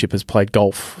relationship has played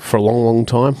golf for a long, long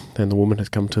time, and the woman has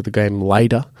come to the game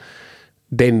later,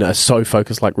 then are so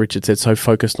focused, like Richard said, so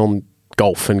focused on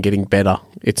golf and getting better.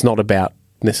 It's not about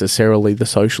necessarily the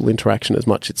social interaction as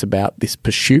much, it's about this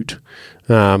pursuit.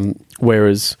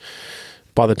 Whereas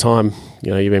by the time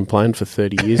you've been playing for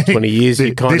 30 years, 20 years,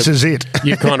 you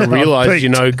kind of realise you're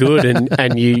no good,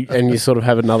 and you sort of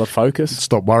have another focus.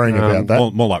 Stop worrying about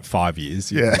that. More like 5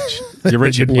 years. Yeah, you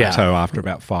reach your plateau after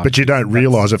about 5. But you don't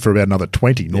realise it for about another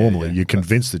 20. Normally, you're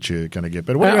convinced that you're going to get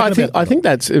better. I think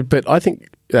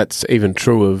that's even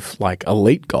true of like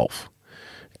elite golf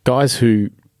guys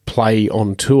who play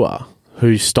on tour,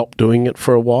 who stop doing it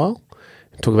for a while,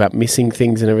 talk about missing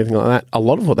things and everything like that, a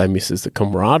lot of what they miss is the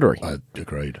camaraderie. I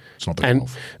agreed. It's not the and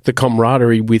golf. The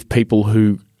camaraderie with people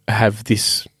who have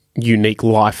this unique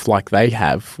life like they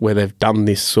have, where they've done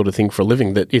this sort of thing for a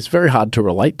living, that it's very hard to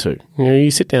relate to. You know,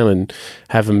 you sit down and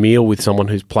have a meal with someone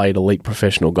who's played elite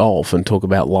professional golf and talk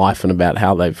about life and about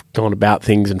how they've gone about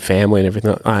things and family and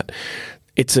everything like that.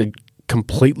 It's a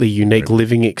completely unique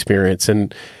living experience,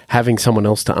 and having someone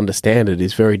else to understand it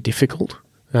is very difficult.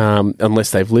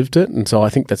 Unless they've lived it. And so I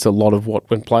think that's a lot of what,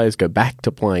 when players go back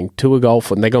to playing tour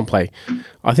golf and they go and play,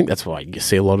 I think that's why you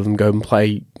see a lot of them go and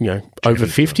play, over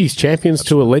 50s, Champions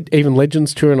Tour, even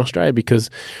Legends Tour in Australia, because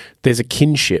there's a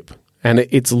kinship, and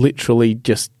it's literally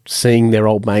just seeing their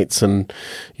old mates and,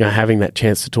 having that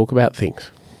chance to talk about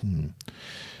things.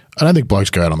 I don't think blokes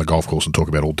go out on the golf course and talk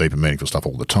about all deep and meaningful stuff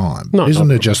all the time. No, Isn't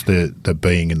there just the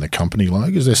being in the company,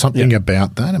 Logue? Is there something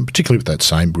about that, and particularly with that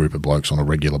same group of blokes on a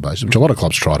regular basis, which a lot of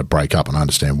clubs try to break up, and I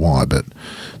understand why, but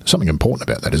there's something important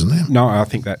about that, isn't there? No, I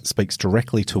think that speaks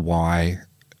directly to why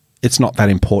it's not that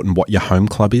important what your home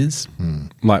club is.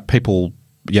 Like people,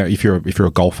 if you're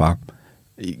a golfer,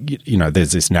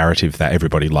 there's this narrative that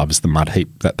everybody loves the mud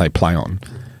heap that they play on.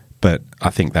 But I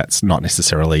think that's not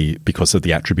necessarily because of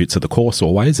the attributes of the course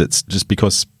always. It's just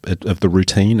because of the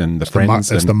routine and the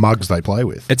friends. It's the mugs they play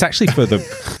with. It's actually for the...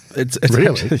 It's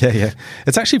really? Actually,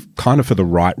 It's actually kind of for the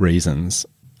right reasons.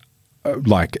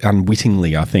 Like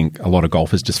unwittingly, I think a lot of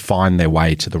golfers just find their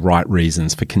way to the right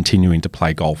reasons for continuing to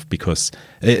play golf, because...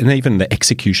 And even the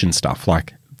execution stuff,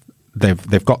 like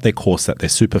they've got their course that they're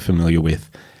super familiar with,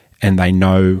 and they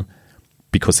know...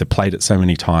 because they've played it so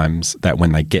many times that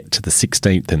when they get to the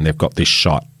 16th and they've got this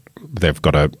shot, they've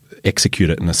got to execute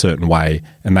it in a certain way,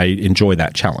 and they enjoy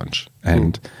that challenge.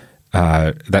 And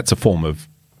that's a form of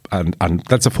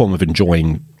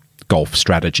enjoying golf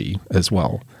strategy as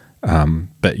well.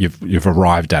 But you've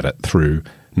arrived at it through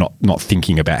not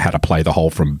thinking about how to play the hole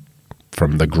from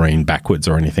the green backwards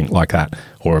or anything like that,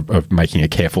 or of making a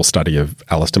careful study of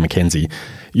Alistair Mackenzie.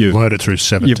 You've learned it through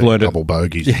 17 double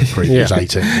bogeys in the previous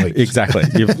 18 weeks. Exactly.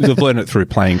 You've learned it through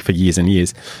playing for years and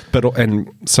years. And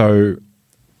so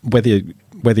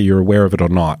whether you're aware of it or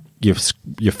not, your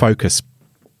focus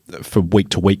for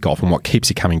week-to-week golf and what keeps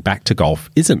you coming back to golf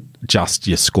isn't just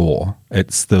your score.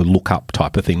 It's the look-up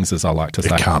type of things, as I like to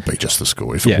say. It can't be just the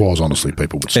score. If it was, honestly,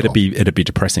 people would stop. It'd be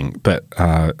depressing, but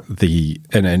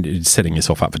and setting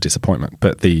yourself up for disappointment.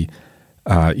 But the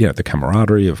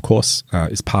camaraderie, of course,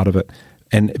 is part of it,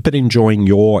 but enjoying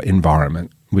your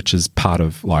environment, which is part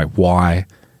of like why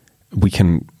we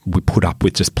put up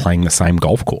with just playing the same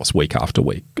golf course week after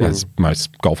week, as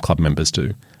most golf club members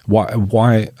do.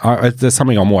 Why? There's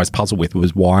something I'm always puzzled with,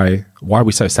 was why are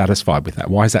we so satisfied with that?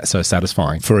 Why is that so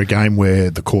satisfying? For a game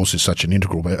where the course is such an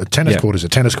integral... A tennis court is a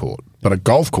tennis court, but a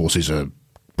golf course is a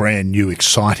brand new,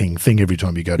 exciting thing every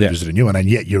time you go to visit a new one, and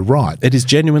yet you're right. It is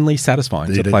genuinely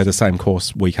satisfying to play the same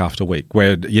course week after week.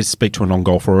 Where you speak to a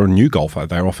non-golfer or a new golfer,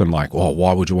 they're often like, oh,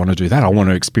 why would you want to do that? I want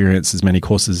to experience as many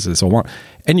courses as I want.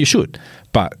 And you should,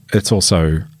 but it's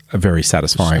also... a very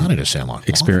satisfying starting to sound like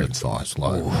experience. Advice,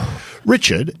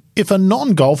 Richard, if a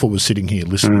non-golfer was sitting here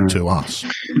listening to us,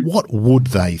 what would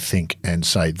they think and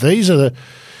say?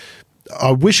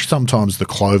 I wish sometimes the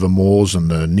Clover Moores and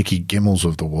the Nicky Gimmels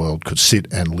of the world could sit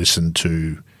and listen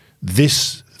to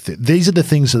this. These are the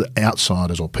things that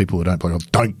outsiders or people who don't play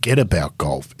golf don't get about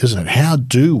golf, isn't it? How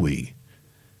do we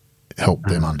help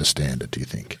them understand it, do you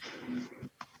think?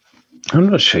 I'm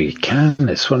not sure you can.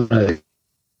 It's one of the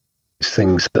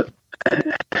things that,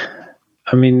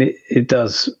 I mean, it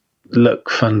does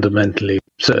look fundamentally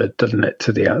absurd, doesn't it,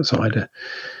 to the outsider?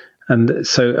 And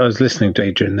so I was listening to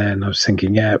Adrian there, and I was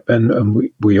thinking,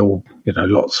 and we all,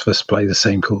 lots of us play the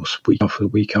same course week after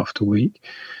week after week,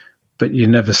 but you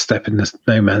never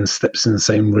no man steps in the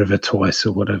same river twice,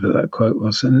 or whatever that quote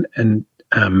was. And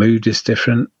our mood is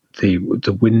different. The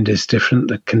wind is different.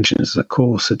 The conditions of the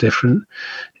course are different.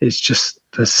 It's just,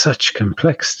 there's such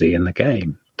complexity in the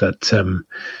game. That,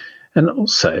 and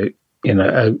also,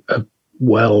 a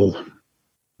well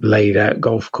laid out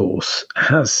golf course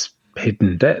has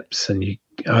hidden depths. And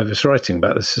I was writing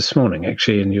about this morning,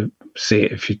 actually, and you see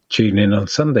it if you tune in on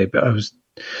Sunday. But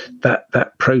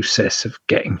that process of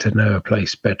getting to know a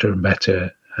place better and better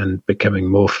and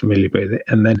becoming more familiar with it.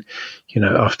 And then,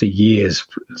 after years,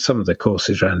 some of the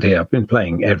courses around here, I've been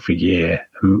playing every year,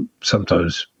 and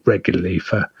sometimes regularly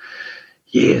for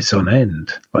years on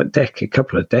end, like a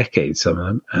couple of decades on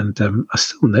them, and I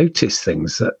still notice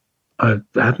things that I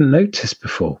hadn't noticed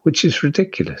before, which is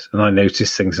ridiculous. And I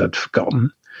noticed things I'd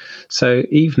forgotten. So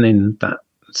even in that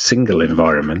single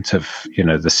environment of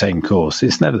the same course,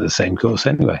 it's never the same course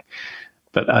anyway.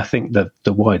 But I think that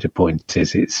the wider point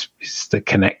is it's the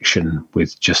connection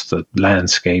with just the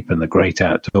landscape and the great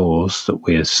outdoors that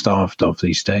we're starved of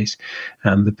these days,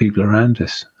 and the people around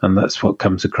us. And that's what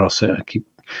comes across it. I keep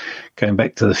going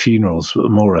back to the funerals. The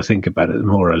more I think about it, the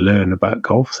more I learn about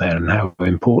golf there and how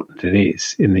important it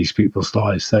is in these people's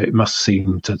lives. So it must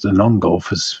seem to the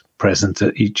non-golfers present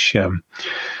at each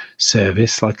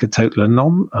service like a total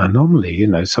anomaly. You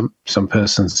know, some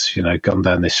persons, you know, gone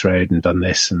down this road and done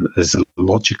this, and there's a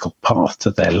logical path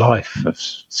to their life of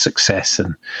success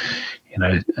and, you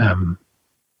know,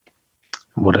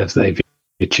 whatever they've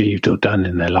achieved or done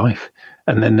in their life.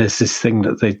 And then there's this thing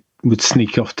that they would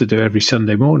sneak off to do every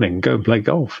Sunday morning, go and play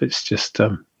golf. It's just,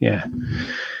 yeah,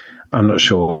 I'm not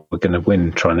sure we're going to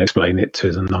win trying to explain it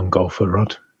to the non-golfer,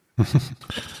 Rod.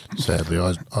 Sadly,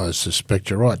 I suspect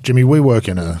you're right. Jimmy, we work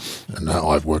and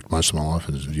I've worked most of my life,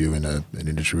 as you, in an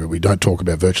industry where we don't talk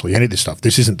about virtually any of this stuff.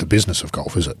 This isn't the business of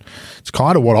golf, is it? It's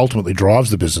kind of what ultimately drives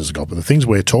the business of golf, but the things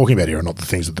we're talking about here are not the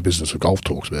things that the business of golf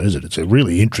talks about, is it? It's a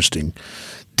really interesting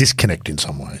disconnect in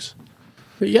some ways.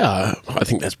 Yeah, I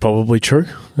think that's probably true.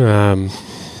 I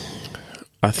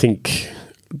think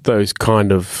those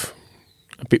kind of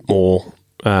a bit more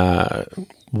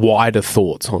wider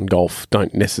thoughts on golf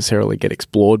don't necessarily get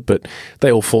explored, but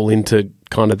they all fall into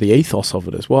kind of the ethos of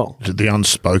it as well. The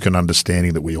unspoken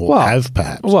understanding that we all have,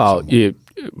 perhaps. Well,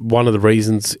 one of the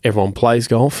reasons everyone plays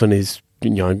golf and is,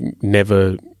 you know,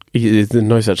 never. There's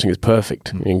no such thing as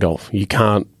perfect in golf. You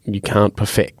can't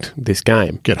perfect this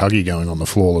game. Get Huggy going on the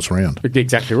flawless round.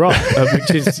 Exactly right.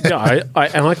 Which is,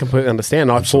 I completely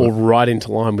understand. I fall right into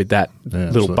line with that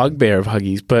little bugbear of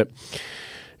Huggies. But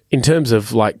in terms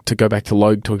of, like, to go back to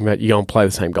Logue talking about you go and play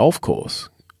the same golf course,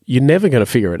 you're never going to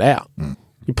figure it out.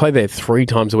 You play there 3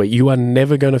 times a week. You are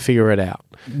never going to figure it out.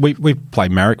 We play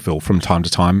Marrickville from time to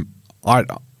time.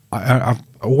 It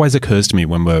always occurs to me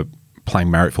when we're playing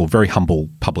Marrickville, very humble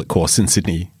public course in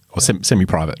Sydney, or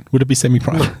semi-private. Would it be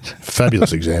semi-private?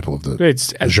 Fabulous example of the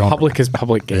It's as genre. public as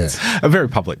public gets. Yeah. Very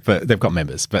public, but they've got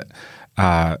members. But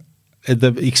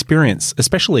the experience,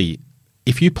 especially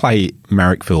if you play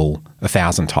Marrickville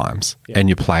 1,000 times and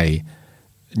you play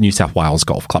New South Wales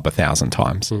Golf Club 1,000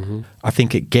 times, I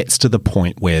think it gets to the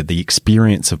point where the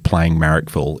experience of playing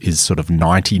Marrickville is sort of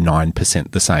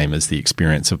 99% the same as the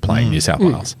experience of playing New South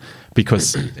Wales,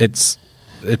 because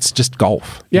it's just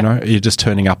golf. You know, you're just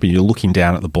turning up and you're looking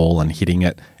down at the ball and hitting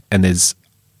it, and there's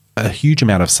a huge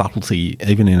amount of subtlety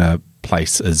even in a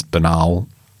place as banal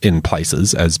in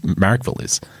places as Marrickville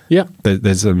is. Yeah.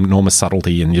 There's enormous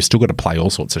subtlety, and you've still got to play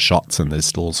all sorts of shots, and there's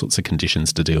still all sorts of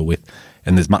conditions to deal with,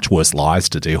 and there's much worse lies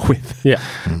to deal with. Yeah.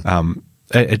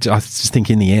 I just think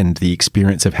in the end, the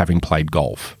experience of having played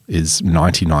golf is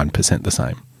 99% the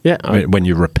same. Yeah. When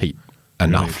you repeat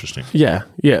enough. Really interesting. Yeah,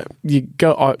 yeah. You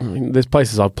go. There's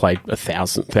places I've played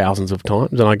thousands of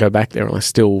times, and I go back there and I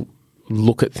still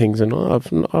look at things, and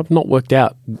I've not worked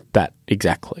out that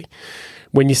exactly.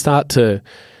 When you start to,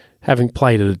 having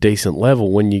played at a decent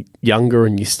level, when you're younger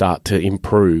and you start to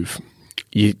improve,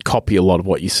 you copy a lot of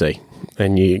what you see,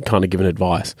 and you kind of give an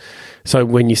advice. So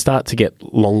when you start to get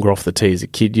longer off the tee as a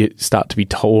kid, you start to be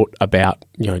taught about,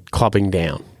 you know, clubbing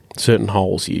down. Certain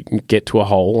holes, you can get to a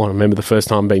hole. I remember the first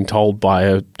time being told by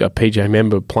a PJ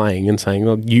member playing and saying,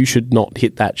 "Oh, you should not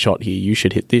hit that shot here. You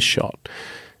should hit this shot."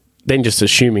 Then just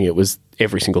assuming it was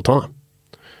every single time.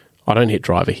 I don't hit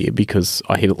driver here because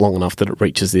I hit it long enough that it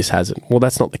reaches this hazard. Well,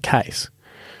 that's not the case.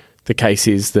 The case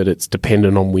is that it's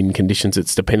dependent on wind conditions.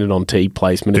 It's dependent on tee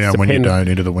placement. Down when you don't,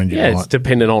 into the wind you it's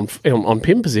dependent on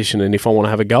pin position. And if I want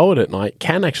to have a go at it, and I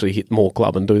can actually hit more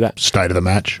club and do that. State of the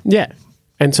match. Yeah.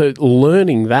 And so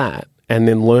learning that, and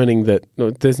then learning that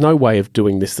there's no way of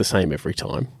doing this the same every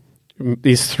time,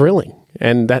 is thrilling.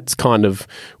 And that's kind of,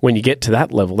 when you get to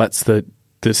that level, that's the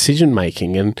decision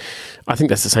making. And I think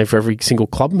that's the same for every single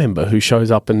club member who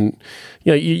shows up. And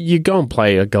you go and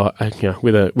play a guy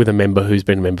with a member who's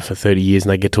been a member for 30 years, and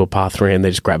they get to a par 3 and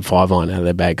they just grab 5-iron out of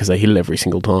their bag because they hit it every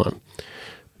single time.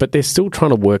 But they're still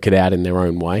trying to work it out in their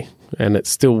own way, and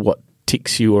it's still what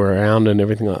ticks you around and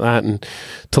everything like that. And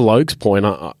to Logue's point,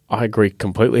 I agree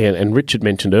completely. And Richard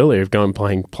mentioned earlier of going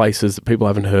playing places that people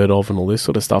haven't heard of and all this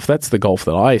sort of stuff. That's the golf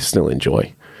that I still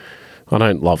enjoy. I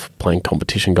don't love playing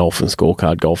competition golf and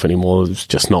scorecard golf anymore. It's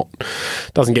just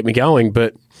doesn't get me going.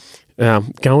 But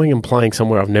going and playing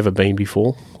somewhere I've never been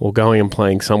before, or going and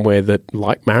playing somewhere that,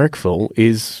 like Marrickville,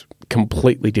 is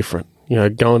completely different.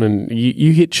 Going and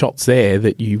you hit shots there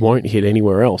that you won't hit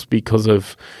anywhere else because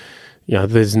of,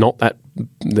 there's not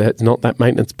that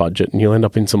maintenance budget, and you'll end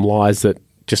up in some lies that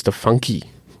just are funky,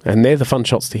 and they're the fun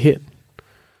shots to hit.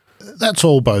 That's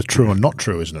all both true and not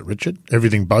true, isn't it, Richard?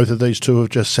 Everything both of these two have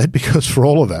just said, because for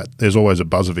all of that, there's always a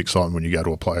buzz of excitement when you go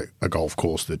to a golf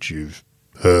course that you've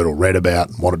heard or read about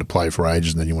and wanted to play for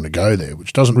ages, and then you want to go there,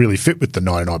 which doesn't really fit with the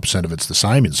 99% of it's the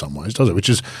same in some ways, does it? Which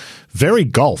is very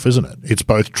golf, isn't it? It's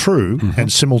both true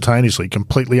and simultaneously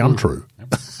completely untrue.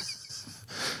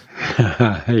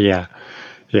 Yeah.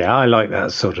 Yeah, I like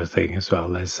that sort of thing as well.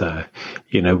 There's,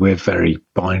 we're very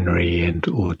binary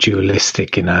or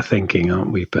dualistic in our thinking,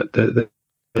 aren't we? But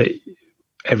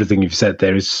everything you've said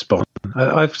there is spot on.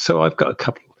 I've got a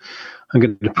couple. I'm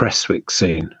going to Prestwick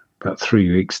soon, about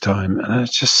 3 weeks' time, and I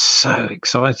was just so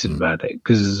excited about it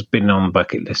because it's been on the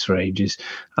bucket list for ages,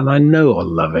 and I know I'll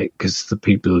love it because the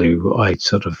people who I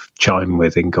sort of chime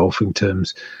with in golfing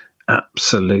terms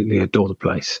absolutely adore the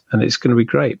place, and it's going to be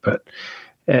great. But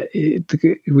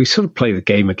we sort of play the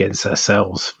game against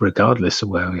ourselves regardless of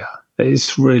where we are.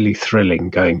 It's really thrilling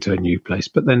going to a new place,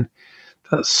 but then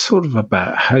that's sort of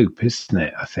about hope, isn't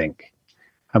it, I think?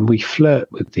 And we flirt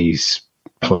with these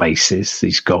places,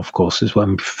 these golf courses,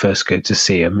 when we first go to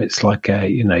see them. It's like,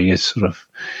 you're sort of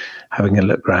having a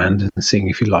look around and seeing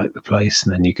if you like the place,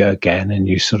 and then you go again and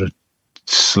you sort of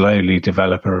slowly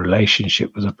develop a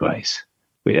relationship with the place.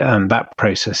 And that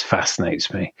process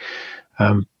fascinates me.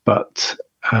 But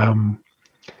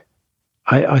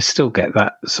I still get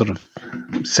that sort of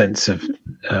sense of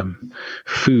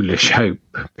foolish hope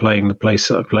playing the place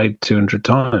that I've played 200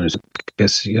 times,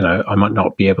 because, I might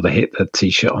not be able to hit the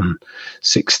tee shot on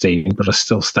 16, but I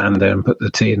still stand there and put the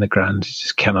tee in the ground. I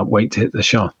just cannot wait to hit the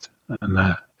shot. And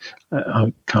I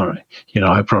can't,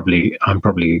 I'm probably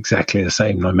exactly the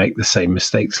same. And I make the same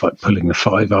mistakes, like pulling the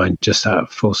 5-iron just out of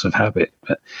force of habit.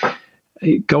 But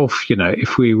golf,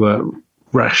 if we were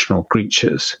rational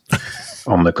creatures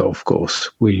on the golf course,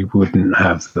 we wouldn't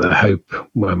have the hope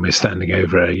when we're standing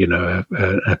over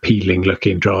an appealing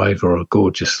looking drive or a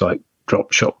gorgeous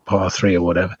drop shot par 3 or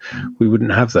whatever. We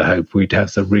wouldn't have the hope. We'd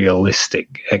have the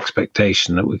realistic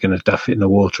expectation that we're going to duff it in the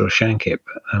water or shank it.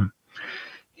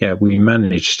 But we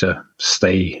managed to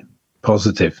stay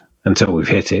positive until we've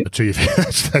hit it.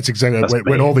 That's exactly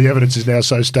when all the evidence is now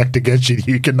so stacked against you,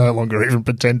 you can no longer even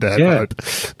pretend to have hope.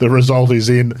 The result is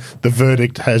in. The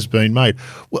verdict has been made.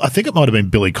 Well, I think it might have been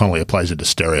Billy Connolly who plays into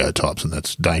stereotypes, and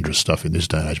that's dangerous stuff in this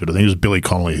day and age. But I think it was Billy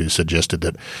Connolly who suggested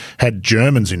that had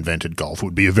Germans invented golf, it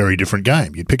would be a very different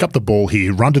game. You'd pick up the ball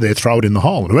here, run to there, throw it in the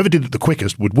hole, and whoever did it the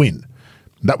quickest would win.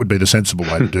 That would be the sensible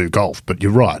way to do golf. But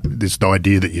you're right. This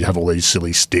idea that you'd have all these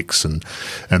silly sticks and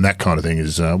that kind of thing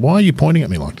is, why are you pointing at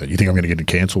me like that? You think I'm going to get it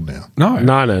cancelled now? No.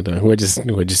 We're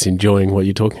just enjoying what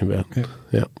you're talking about.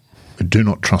 Yeah. I do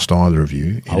not trust either of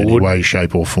you in any way,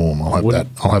 shape, or form.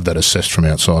 I'll have that assessed from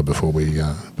outside before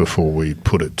we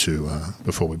put it to.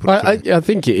 I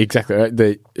think you're exactly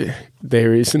right.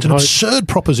 There is an absurd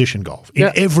proposition, golf, in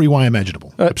every way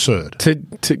imaginable. Absurd.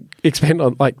 To expand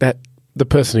on like that. The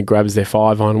person who grabs their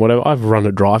 5-iron, whatever, I've run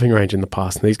a driving range in the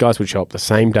past, and these guys would show up the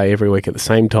same day every week at the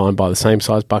same time, buy the same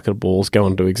size bucket of balls, go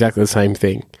and do exactly the same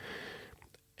thing.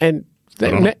 And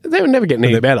they would never get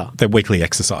any better. Their weekly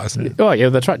exercise. Yeah. Oh, yeah,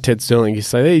 that's right. Ted Sterling used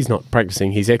to say, he's not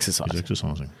practicing, he's exercising. He's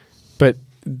exercising. But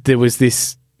there was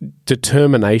this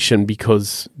determination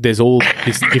because there's all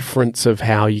this difference of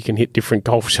how you can hit different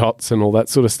golf shots and all that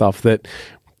sort of stuff that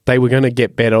they were going to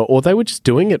get better, or they were just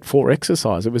doing it for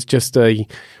exercise. It was just a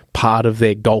part of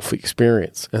their golf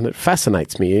experience, and it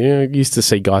fascinates me. I used to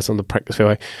see guys on the practice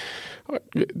fairway.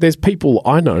 There's people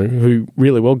I know who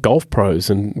really well, golf pros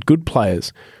and good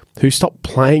players, who stop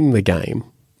playing the game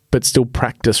but still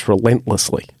practice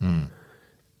relentlessly.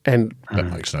 And that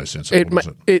makes no sense.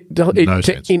 No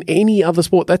sense. In any other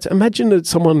sport, imagine that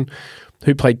someone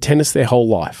who played tennis their whole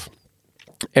life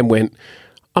and went,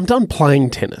 I'm done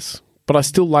playing tennis, but I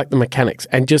still like the mechanics,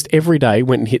 and just every day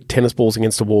went and hit tennis balls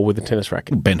against the wall with a tennis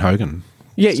racket. Ben Hogan.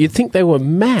 Yeah, you'd think they were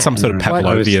mad. Some sort of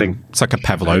Pavlovian. It's like a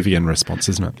Pavlovian response,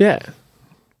 isn't it? Yeah.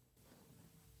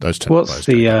 Those What's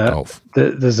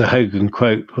there's a Hogan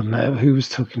quote on there. Who was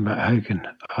talking about Hogan?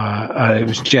 It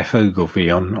was Jeff Ogilvy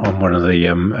on one of the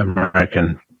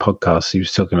American podcasts. He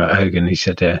was talking about Hogan. He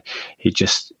said he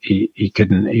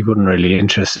wasn't really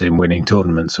interested in winning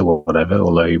tournaments or whatever,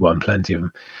 although he won plenty of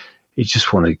them. He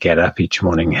just wanted to get up each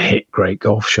morning and hit great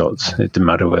golf shots. It didn't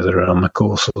matter whether they're on the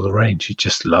course or the range. He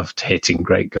just loved hitting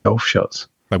great golf shots.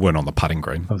 They weren't on the putting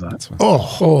green. You're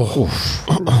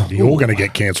going to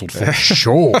get cancelled for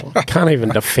sure. Can't even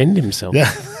defend himself.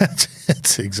 Yeah,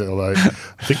 that's exactly. I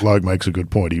think Logue makes a good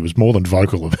point. He was more than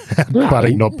vocal about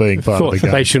putting not being part of the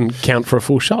game. They shouldn't count for a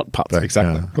full shot putt.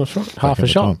 Exactly. That's right. Half a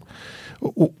shot.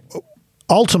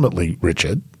 Ultimately,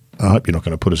 Richard, I hope you're not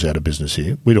going to put us out of business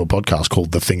here. We do a podcast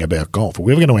called The Thing About Golf. Are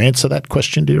we ever going to answer that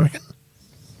question, do you reckon?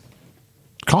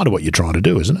 kind of what you're trying to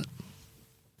do, isn't it?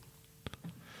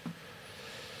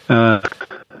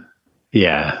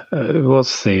 Yeah.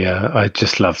 What's the? I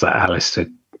just love that Alistair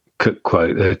Cook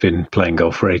quote. They've been playing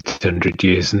golf for 800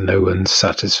 years, and no one's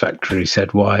satisfactorily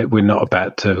said why. We're not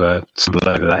about to stumble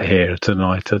over that here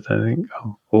tonight, I don't think.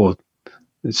 Or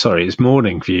sorry, it's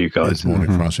morning for you guys. It's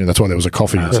morning for us. Yeah, that's why there was a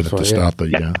coffee incident to start the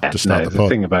the pod.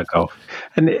 Thing about golf,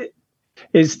 and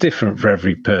it's different for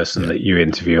every person that you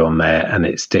interview on there, and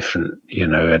it's different,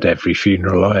 at every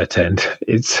funeral I attend.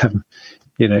 It's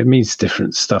it means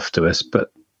different stuff to us,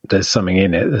 but there's something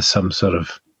in it. There's some sort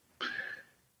of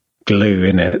glue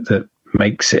in it that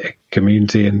makes it a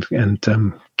community and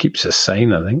keeps us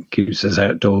sane. I think keeps us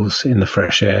outdoors in the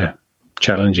fresh air,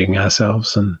 challenging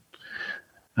ourselves and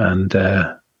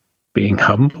being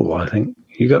humble. I think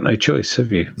you got no choice,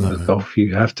 have you? No. With golf,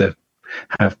 you have to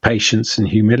have patience and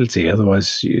humility,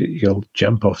 otherwise you'll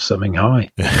jump off something high.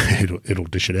 It'll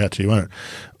dish it out to you, won't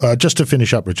it? Just to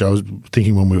finish up, Rich, I was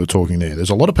thinking when we were talking there's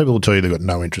a lot of people who tell you they've got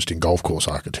no interest in golf course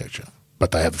architecture,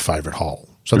 but they have a favourite hole.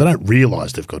 So they don't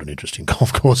realise they've got an interest in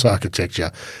golf course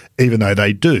architecture, even though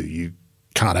they do. You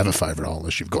can't have a favourite hole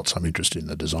unless you've got some interest in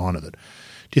the design of it.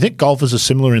 Do you think golfers are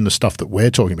similar in the stuff that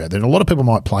we're talking about? Then a lot of people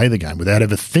might play the game without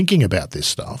ever thinking about this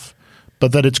stuff,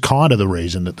 but that it's kind of the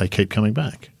reason that they keep coming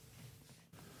back.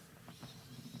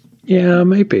 Yeah,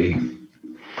 maybe.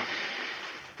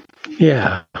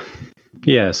 Yeah.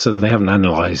 Yeah, so they haven't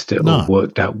analysed it or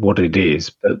worked out what it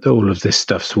is, but all of this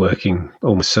stuff's working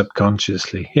almost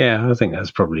subconsciously. Yeah, I think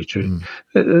that's probably true.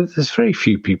 There's very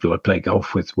few people I play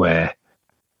golf with where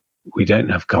we don't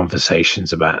have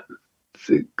conversations about.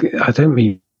 I don't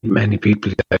mean many people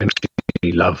who don't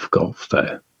really love golf,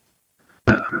 though.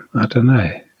 I don't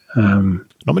know.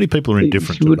 Not many people are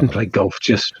indifferent to it. You wouldn't play golf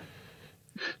just...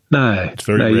 No,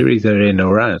 you're either in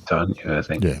or out, aren't you, I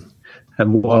think? Yeah.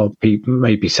 And while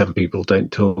maybe some people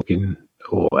don't talk in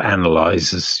or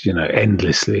analyse as,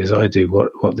 endlessly as I do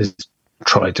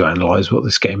try to analyse what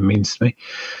this game means to me,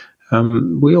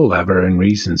 we all have our own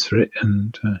reasons for it.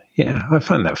 And, I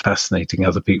find that fascinating,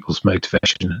 other people's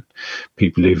motivation. And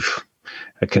people who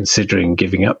are considering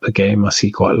giving up the game, I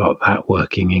see quite a lot of that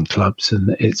working in clubs,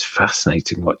 and it's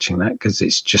fascinating watching that because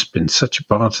it's just been such a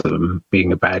part of them.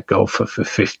 Being a bad golfer for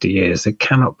 50 years, they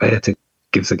cannot bear to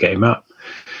give the game up.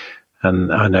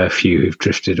 And I know a few who've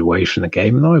drifted away from the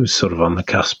game, and I was sort of on the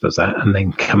cusp of that, and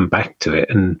then come back to it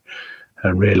and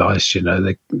realised,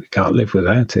 they can't live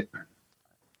without it.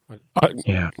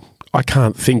 I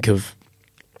can't think of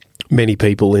many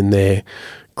people in their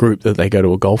group that they go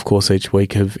to a golf course each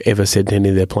week have ever said to any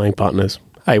of their playing partners,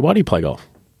 "Hey, why do you play golf?"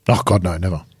 Oh, God, no,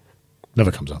 never.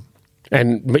 Never comes up.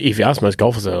 And if you ask most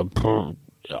golfers, I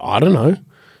don't know.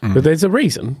 But there's a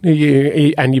reason.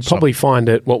 You probably find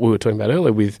it, what we were talking about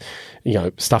earlier with,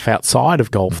 stuff outside of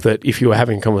golf, that if you were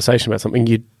having a conversation about something,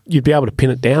 you'd be able to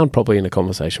pin it down probably in a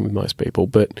conversation with most people.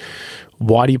 But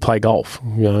why do you play golf?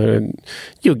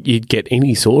 You'd get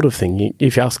any sort of thing.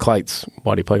 If you ask Clates,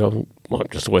 why do you play golf? Well,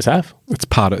 just always have.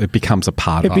 It becomes a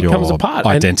part of your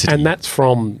identity. And that's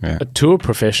from a tour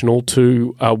professional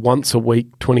to a once a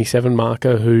week 27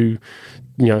 marker who,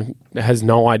 has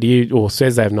no idea or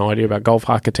says they have no idea about golf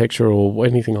architecture or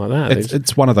anything like that.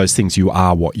 It's one of those things. You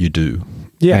are what you do.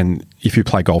 Yeah. And if you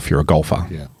play golf, you're a golfer.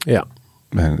 Yeah. Yeah.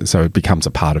 And so it becomes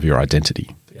a part of your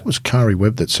identity. It was Kari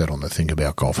Webb that said on the thing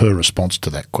about golf, her response to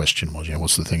that question was,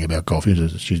 what's the thing about golf? I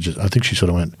think she sort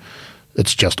of went,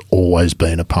 it's just always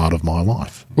been a part of my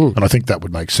life. And I think that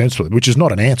would make sense to it, which is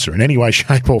not an answer in any way,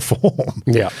 shape or form.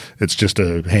 Yeah. It's just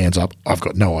a hands up, I've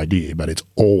got no idea, but it's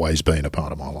always been a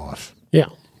part of my life. Yeah.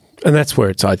 And that's where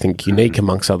it's, I think, unique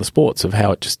amongst other sports of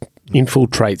how it just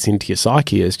infiltrates into your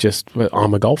psyche as just,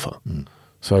 I'm a golfer.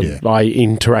 So I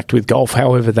interact with golf,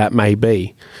 however that may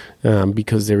be,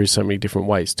 because there is so many different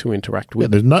ways to interact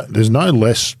with it. There's no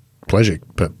less pleasure,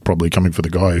 but probably coming for the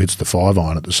guy who hits the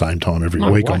 5-iron at the same time every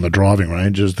week on the driving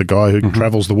range as the guy who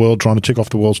travels the world trying to tick off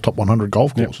the world's top 100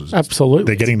 golf courses. Absolutely.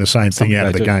 They're getting the same thing out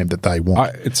of the game that they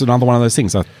want. It's another one of those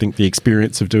things. I think the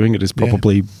experience of doing it is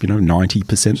probably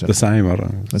 90% the same. I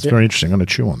don't know. That's very interesting. I'm going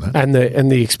to chew on that. And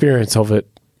the experience of it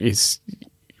is,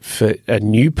 for a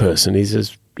new person, is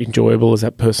as enjoyable as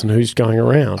that person who's going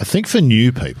around. I think for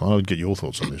new people, I would get your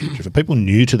thoughts on this, Richard. For people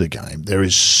new to the game, there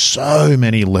is so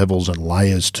many levels and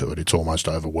layers to it. It's almost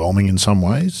overwhelming in some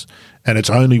ways. And it's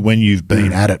only when you've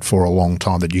been at it for a long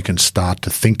time that you can start to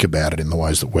think about it in the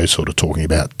ways that we're sort of talking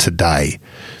about today.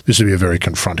 This would be a very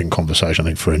confronting conversation, I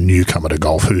think, for a newcomer to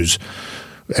golf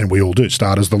and we all do,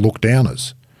 start as the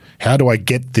look-downers. How do I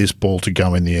get this ball to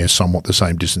go in the air somewhat the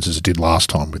same distance as it did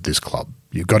last time with this club?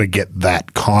 You've got to get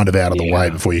that kind of out of the way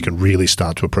before you can really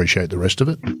start to appreciate the rest of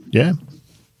it. Yeah?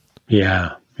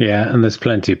 Yeah, and there's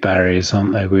plenty of barriers,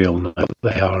 aren't there? We all know what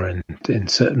they are in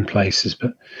certain places,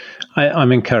 but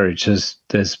I'm encouraged.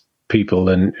 There's people,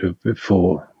 and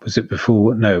before, was it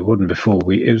before? No, it wasn't before.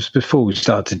 It was before we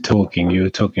started talking. You were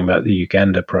talking about the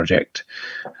Uganda project,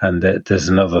 and there's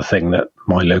another thing that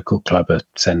my local club are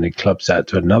sending clubs out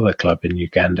to another club in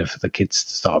Uganda for the kids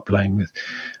to start playing with.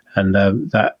 And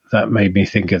that made me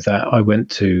think of that. I went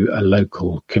to a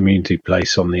local community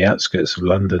place on the outskirts of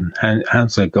London,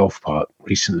 Hounslow Golf Park,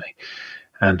 recently.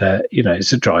 And,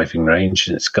 it's a driving range,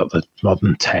 and it's got the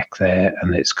modern tech there,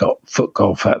 and it's got foot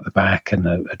golf at the back and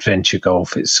adventure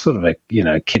golf. It's sort of a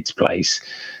kid's place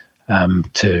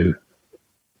to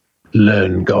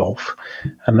learn golf.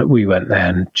 And we went there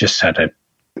and just had a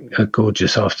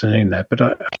gorgeous afternoon there. But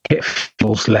I hit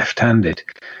balls left-handed.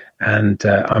 And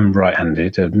I'm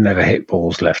right-handed. I've never hit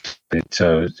balls left-handed,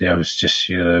 so I was just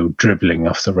dribbling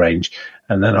off the range,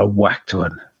 and then I whacked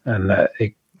one, and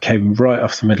it came right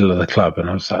off the middle of the club, and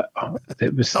I was like,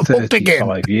 it was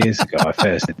 35 years ago I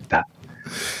first did that.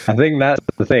 I think that's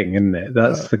the thing, isn't it?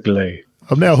 That's the glue.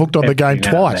 I'm now hooked on the game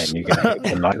twice. You get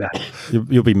one like that.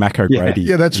 You'll be Mako Grady.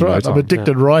 Yeah, that's right. I'm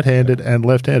addicted right-handed and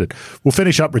left-handed. We'll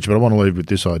finish up, Richard, but I want to leave with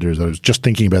this idea. Is I was just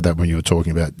thinking about that when you were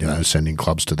talking about sending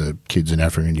clubs to the kids in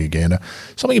Africa and Uganda.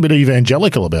 Something a bit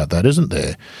evangelical about that, isn't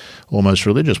there? Almost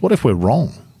religious. What if we're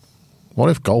wrong? What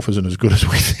if golf isn't as good as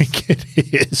we think it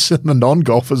is, and the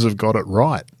non-golfers have got it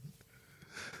right?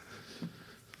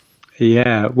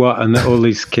 Yeah, well, and all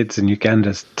these kids in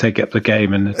Uganda take up the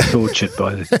game and are tortured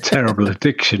by this terrible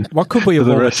addiction. What could we have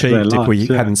all achieved if we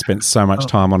hadn't spent so much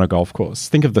time on a golf course?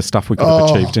 Think of the stuff we could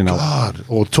have achieved in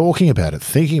or talking about it,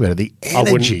 thinking about it, the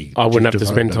energy. I wouldn't have to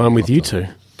spend time with you two.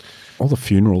 All the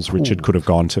funerals Richard could have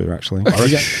gone to, actually.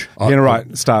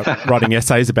 Start writing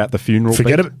essays about the funeral.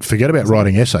 Forget about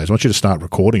writing essays. I want you to start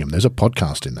recording them. There's a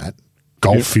podcast in that.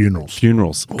 Golf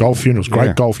funerals. Golf funerals.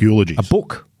 Great golf eulogies.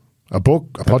 A book,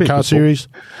 a podcast series.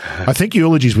 I think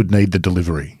eulogies would need the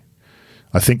delivery.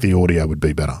 I think the audio would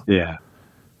be better. Yeah.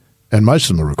 And most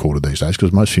of them are recorded these days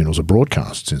because most funerals are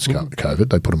broadcast since COVID.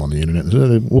 They put them on the internet.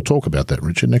 We'll talk about that,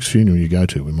 Richard. Next funeral you go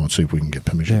to, we might see if we can get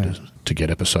permission to get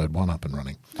episode 1 up and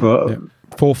running. Well,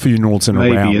 4 funerals in a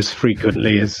round. Maybe as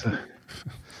frequently as...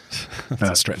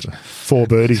 That's a stretch. 4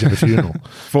 birdies at a funeral.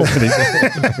 4 birdies.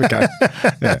 Okay.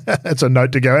 Yeah. That's a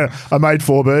note to go out. I made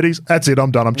 4 birdies. That's it.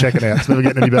 I'm done. I'm checking out. It's never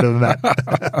getting any better than that.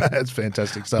 That's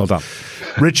fantastic stuff. Well done.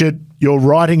 Richard, your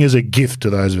writing is a gift to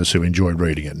those of us who enjoy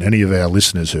reading it. And any of our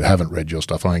listeners who haven't read your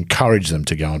stuff, I encourage them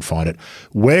to go and find it.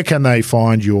 Where can they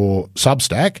find your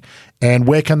Substack, and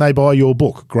where can they buy your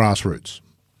book, Grassroots?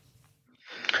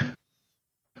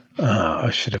 I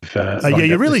should have.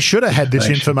 You really should have had this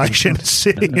information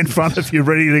sitting in front of you,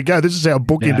 ready to go. This is how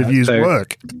book interviews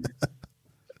work.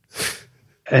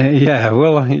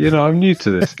 Well, I'm new to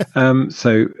this.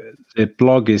 So the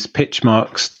blog is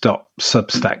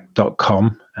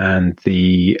pitchmarks.substack.com, and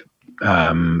the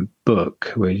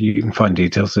book, where you can find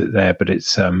details there, but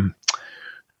it's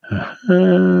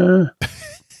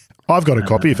I've got a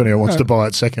copy if anyone wants to buy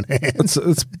it secondhand. It's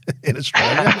in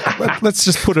Australia. Let's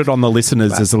just put it on the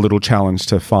listeners as a little challenge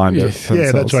to find it.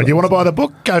 Yeah, that's right. You want to buy the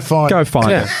book? Go find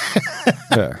it.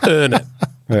 Earn it.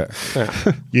 Yeah.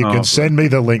 You can send me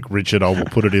the link, Richard. I will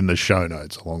put it in the show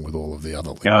notes along with all of the other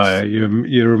links. Oh,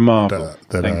 you're a marvel.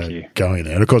 Thank you. Going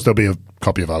there. And, of course, there'll be a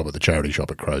copy available at the charity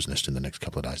shop at Crow's Nest in the next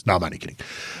couple of days. No, I'm only kidding.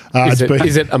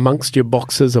 Is it amongst your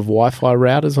boxes of Wi-Fi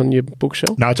routers on your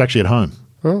bookshelf? No, it's actually at home.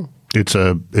 Oh. It's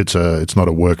not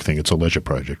a work thing. It's a leisure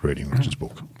project, reading Richard's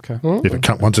book. Okay.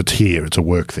 Once it's here, it's a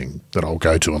work thing that I'll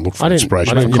go to and look for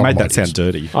inspiration. You made that sound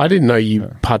dirty. I didn't know you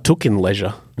partook in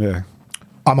leisure. Yeah.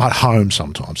 I'm at home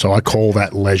sometimes, so I call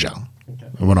that leisure. Okay.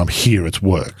 And when I'm here, it's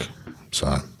work.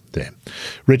 So, there.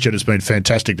 Richard, it's been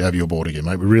fantastic to have you aboard again,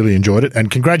 mate. We really enjoyed it.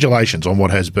 And congratulations on what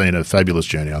has been a fabulous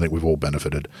journey. I think we've all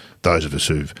benefited, those of us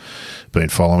who've been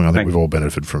following. I think we've all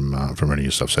benefited from reading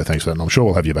your stuff. So thanks for that. And I'm sure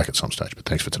we'll have you back at some stage. But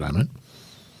thanks for today, mate.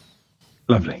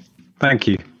 Lovely. Thank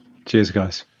you. Cheers,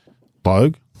 guys.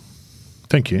 Bogue,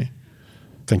 thank you.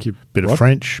 Thank you. Bit of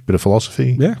French, bit of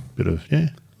philosophy. Yeah.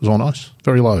 It was all nice.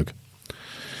 Very Logue.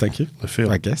 Thank you.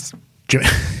 I guess.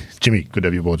 Jimmy, good to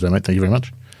have you aboard today, mate. Thank you very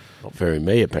much. Not very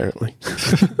me, apparently.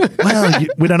 Well,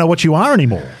 we don't know what you are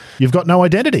anymore. You've got no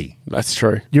identity. That's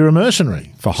true. You're a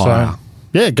mercenary. For hire.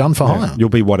 So, gun for hire. You'll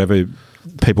be whatever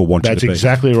people want you to be. That's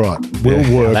exactly right.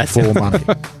 We'll work for money.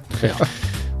 Yeah.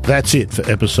 That's it for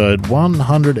episode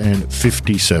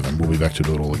 157. We'll be back to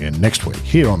do it all again next week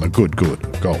here on the Good Golf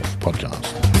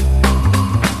Podcast.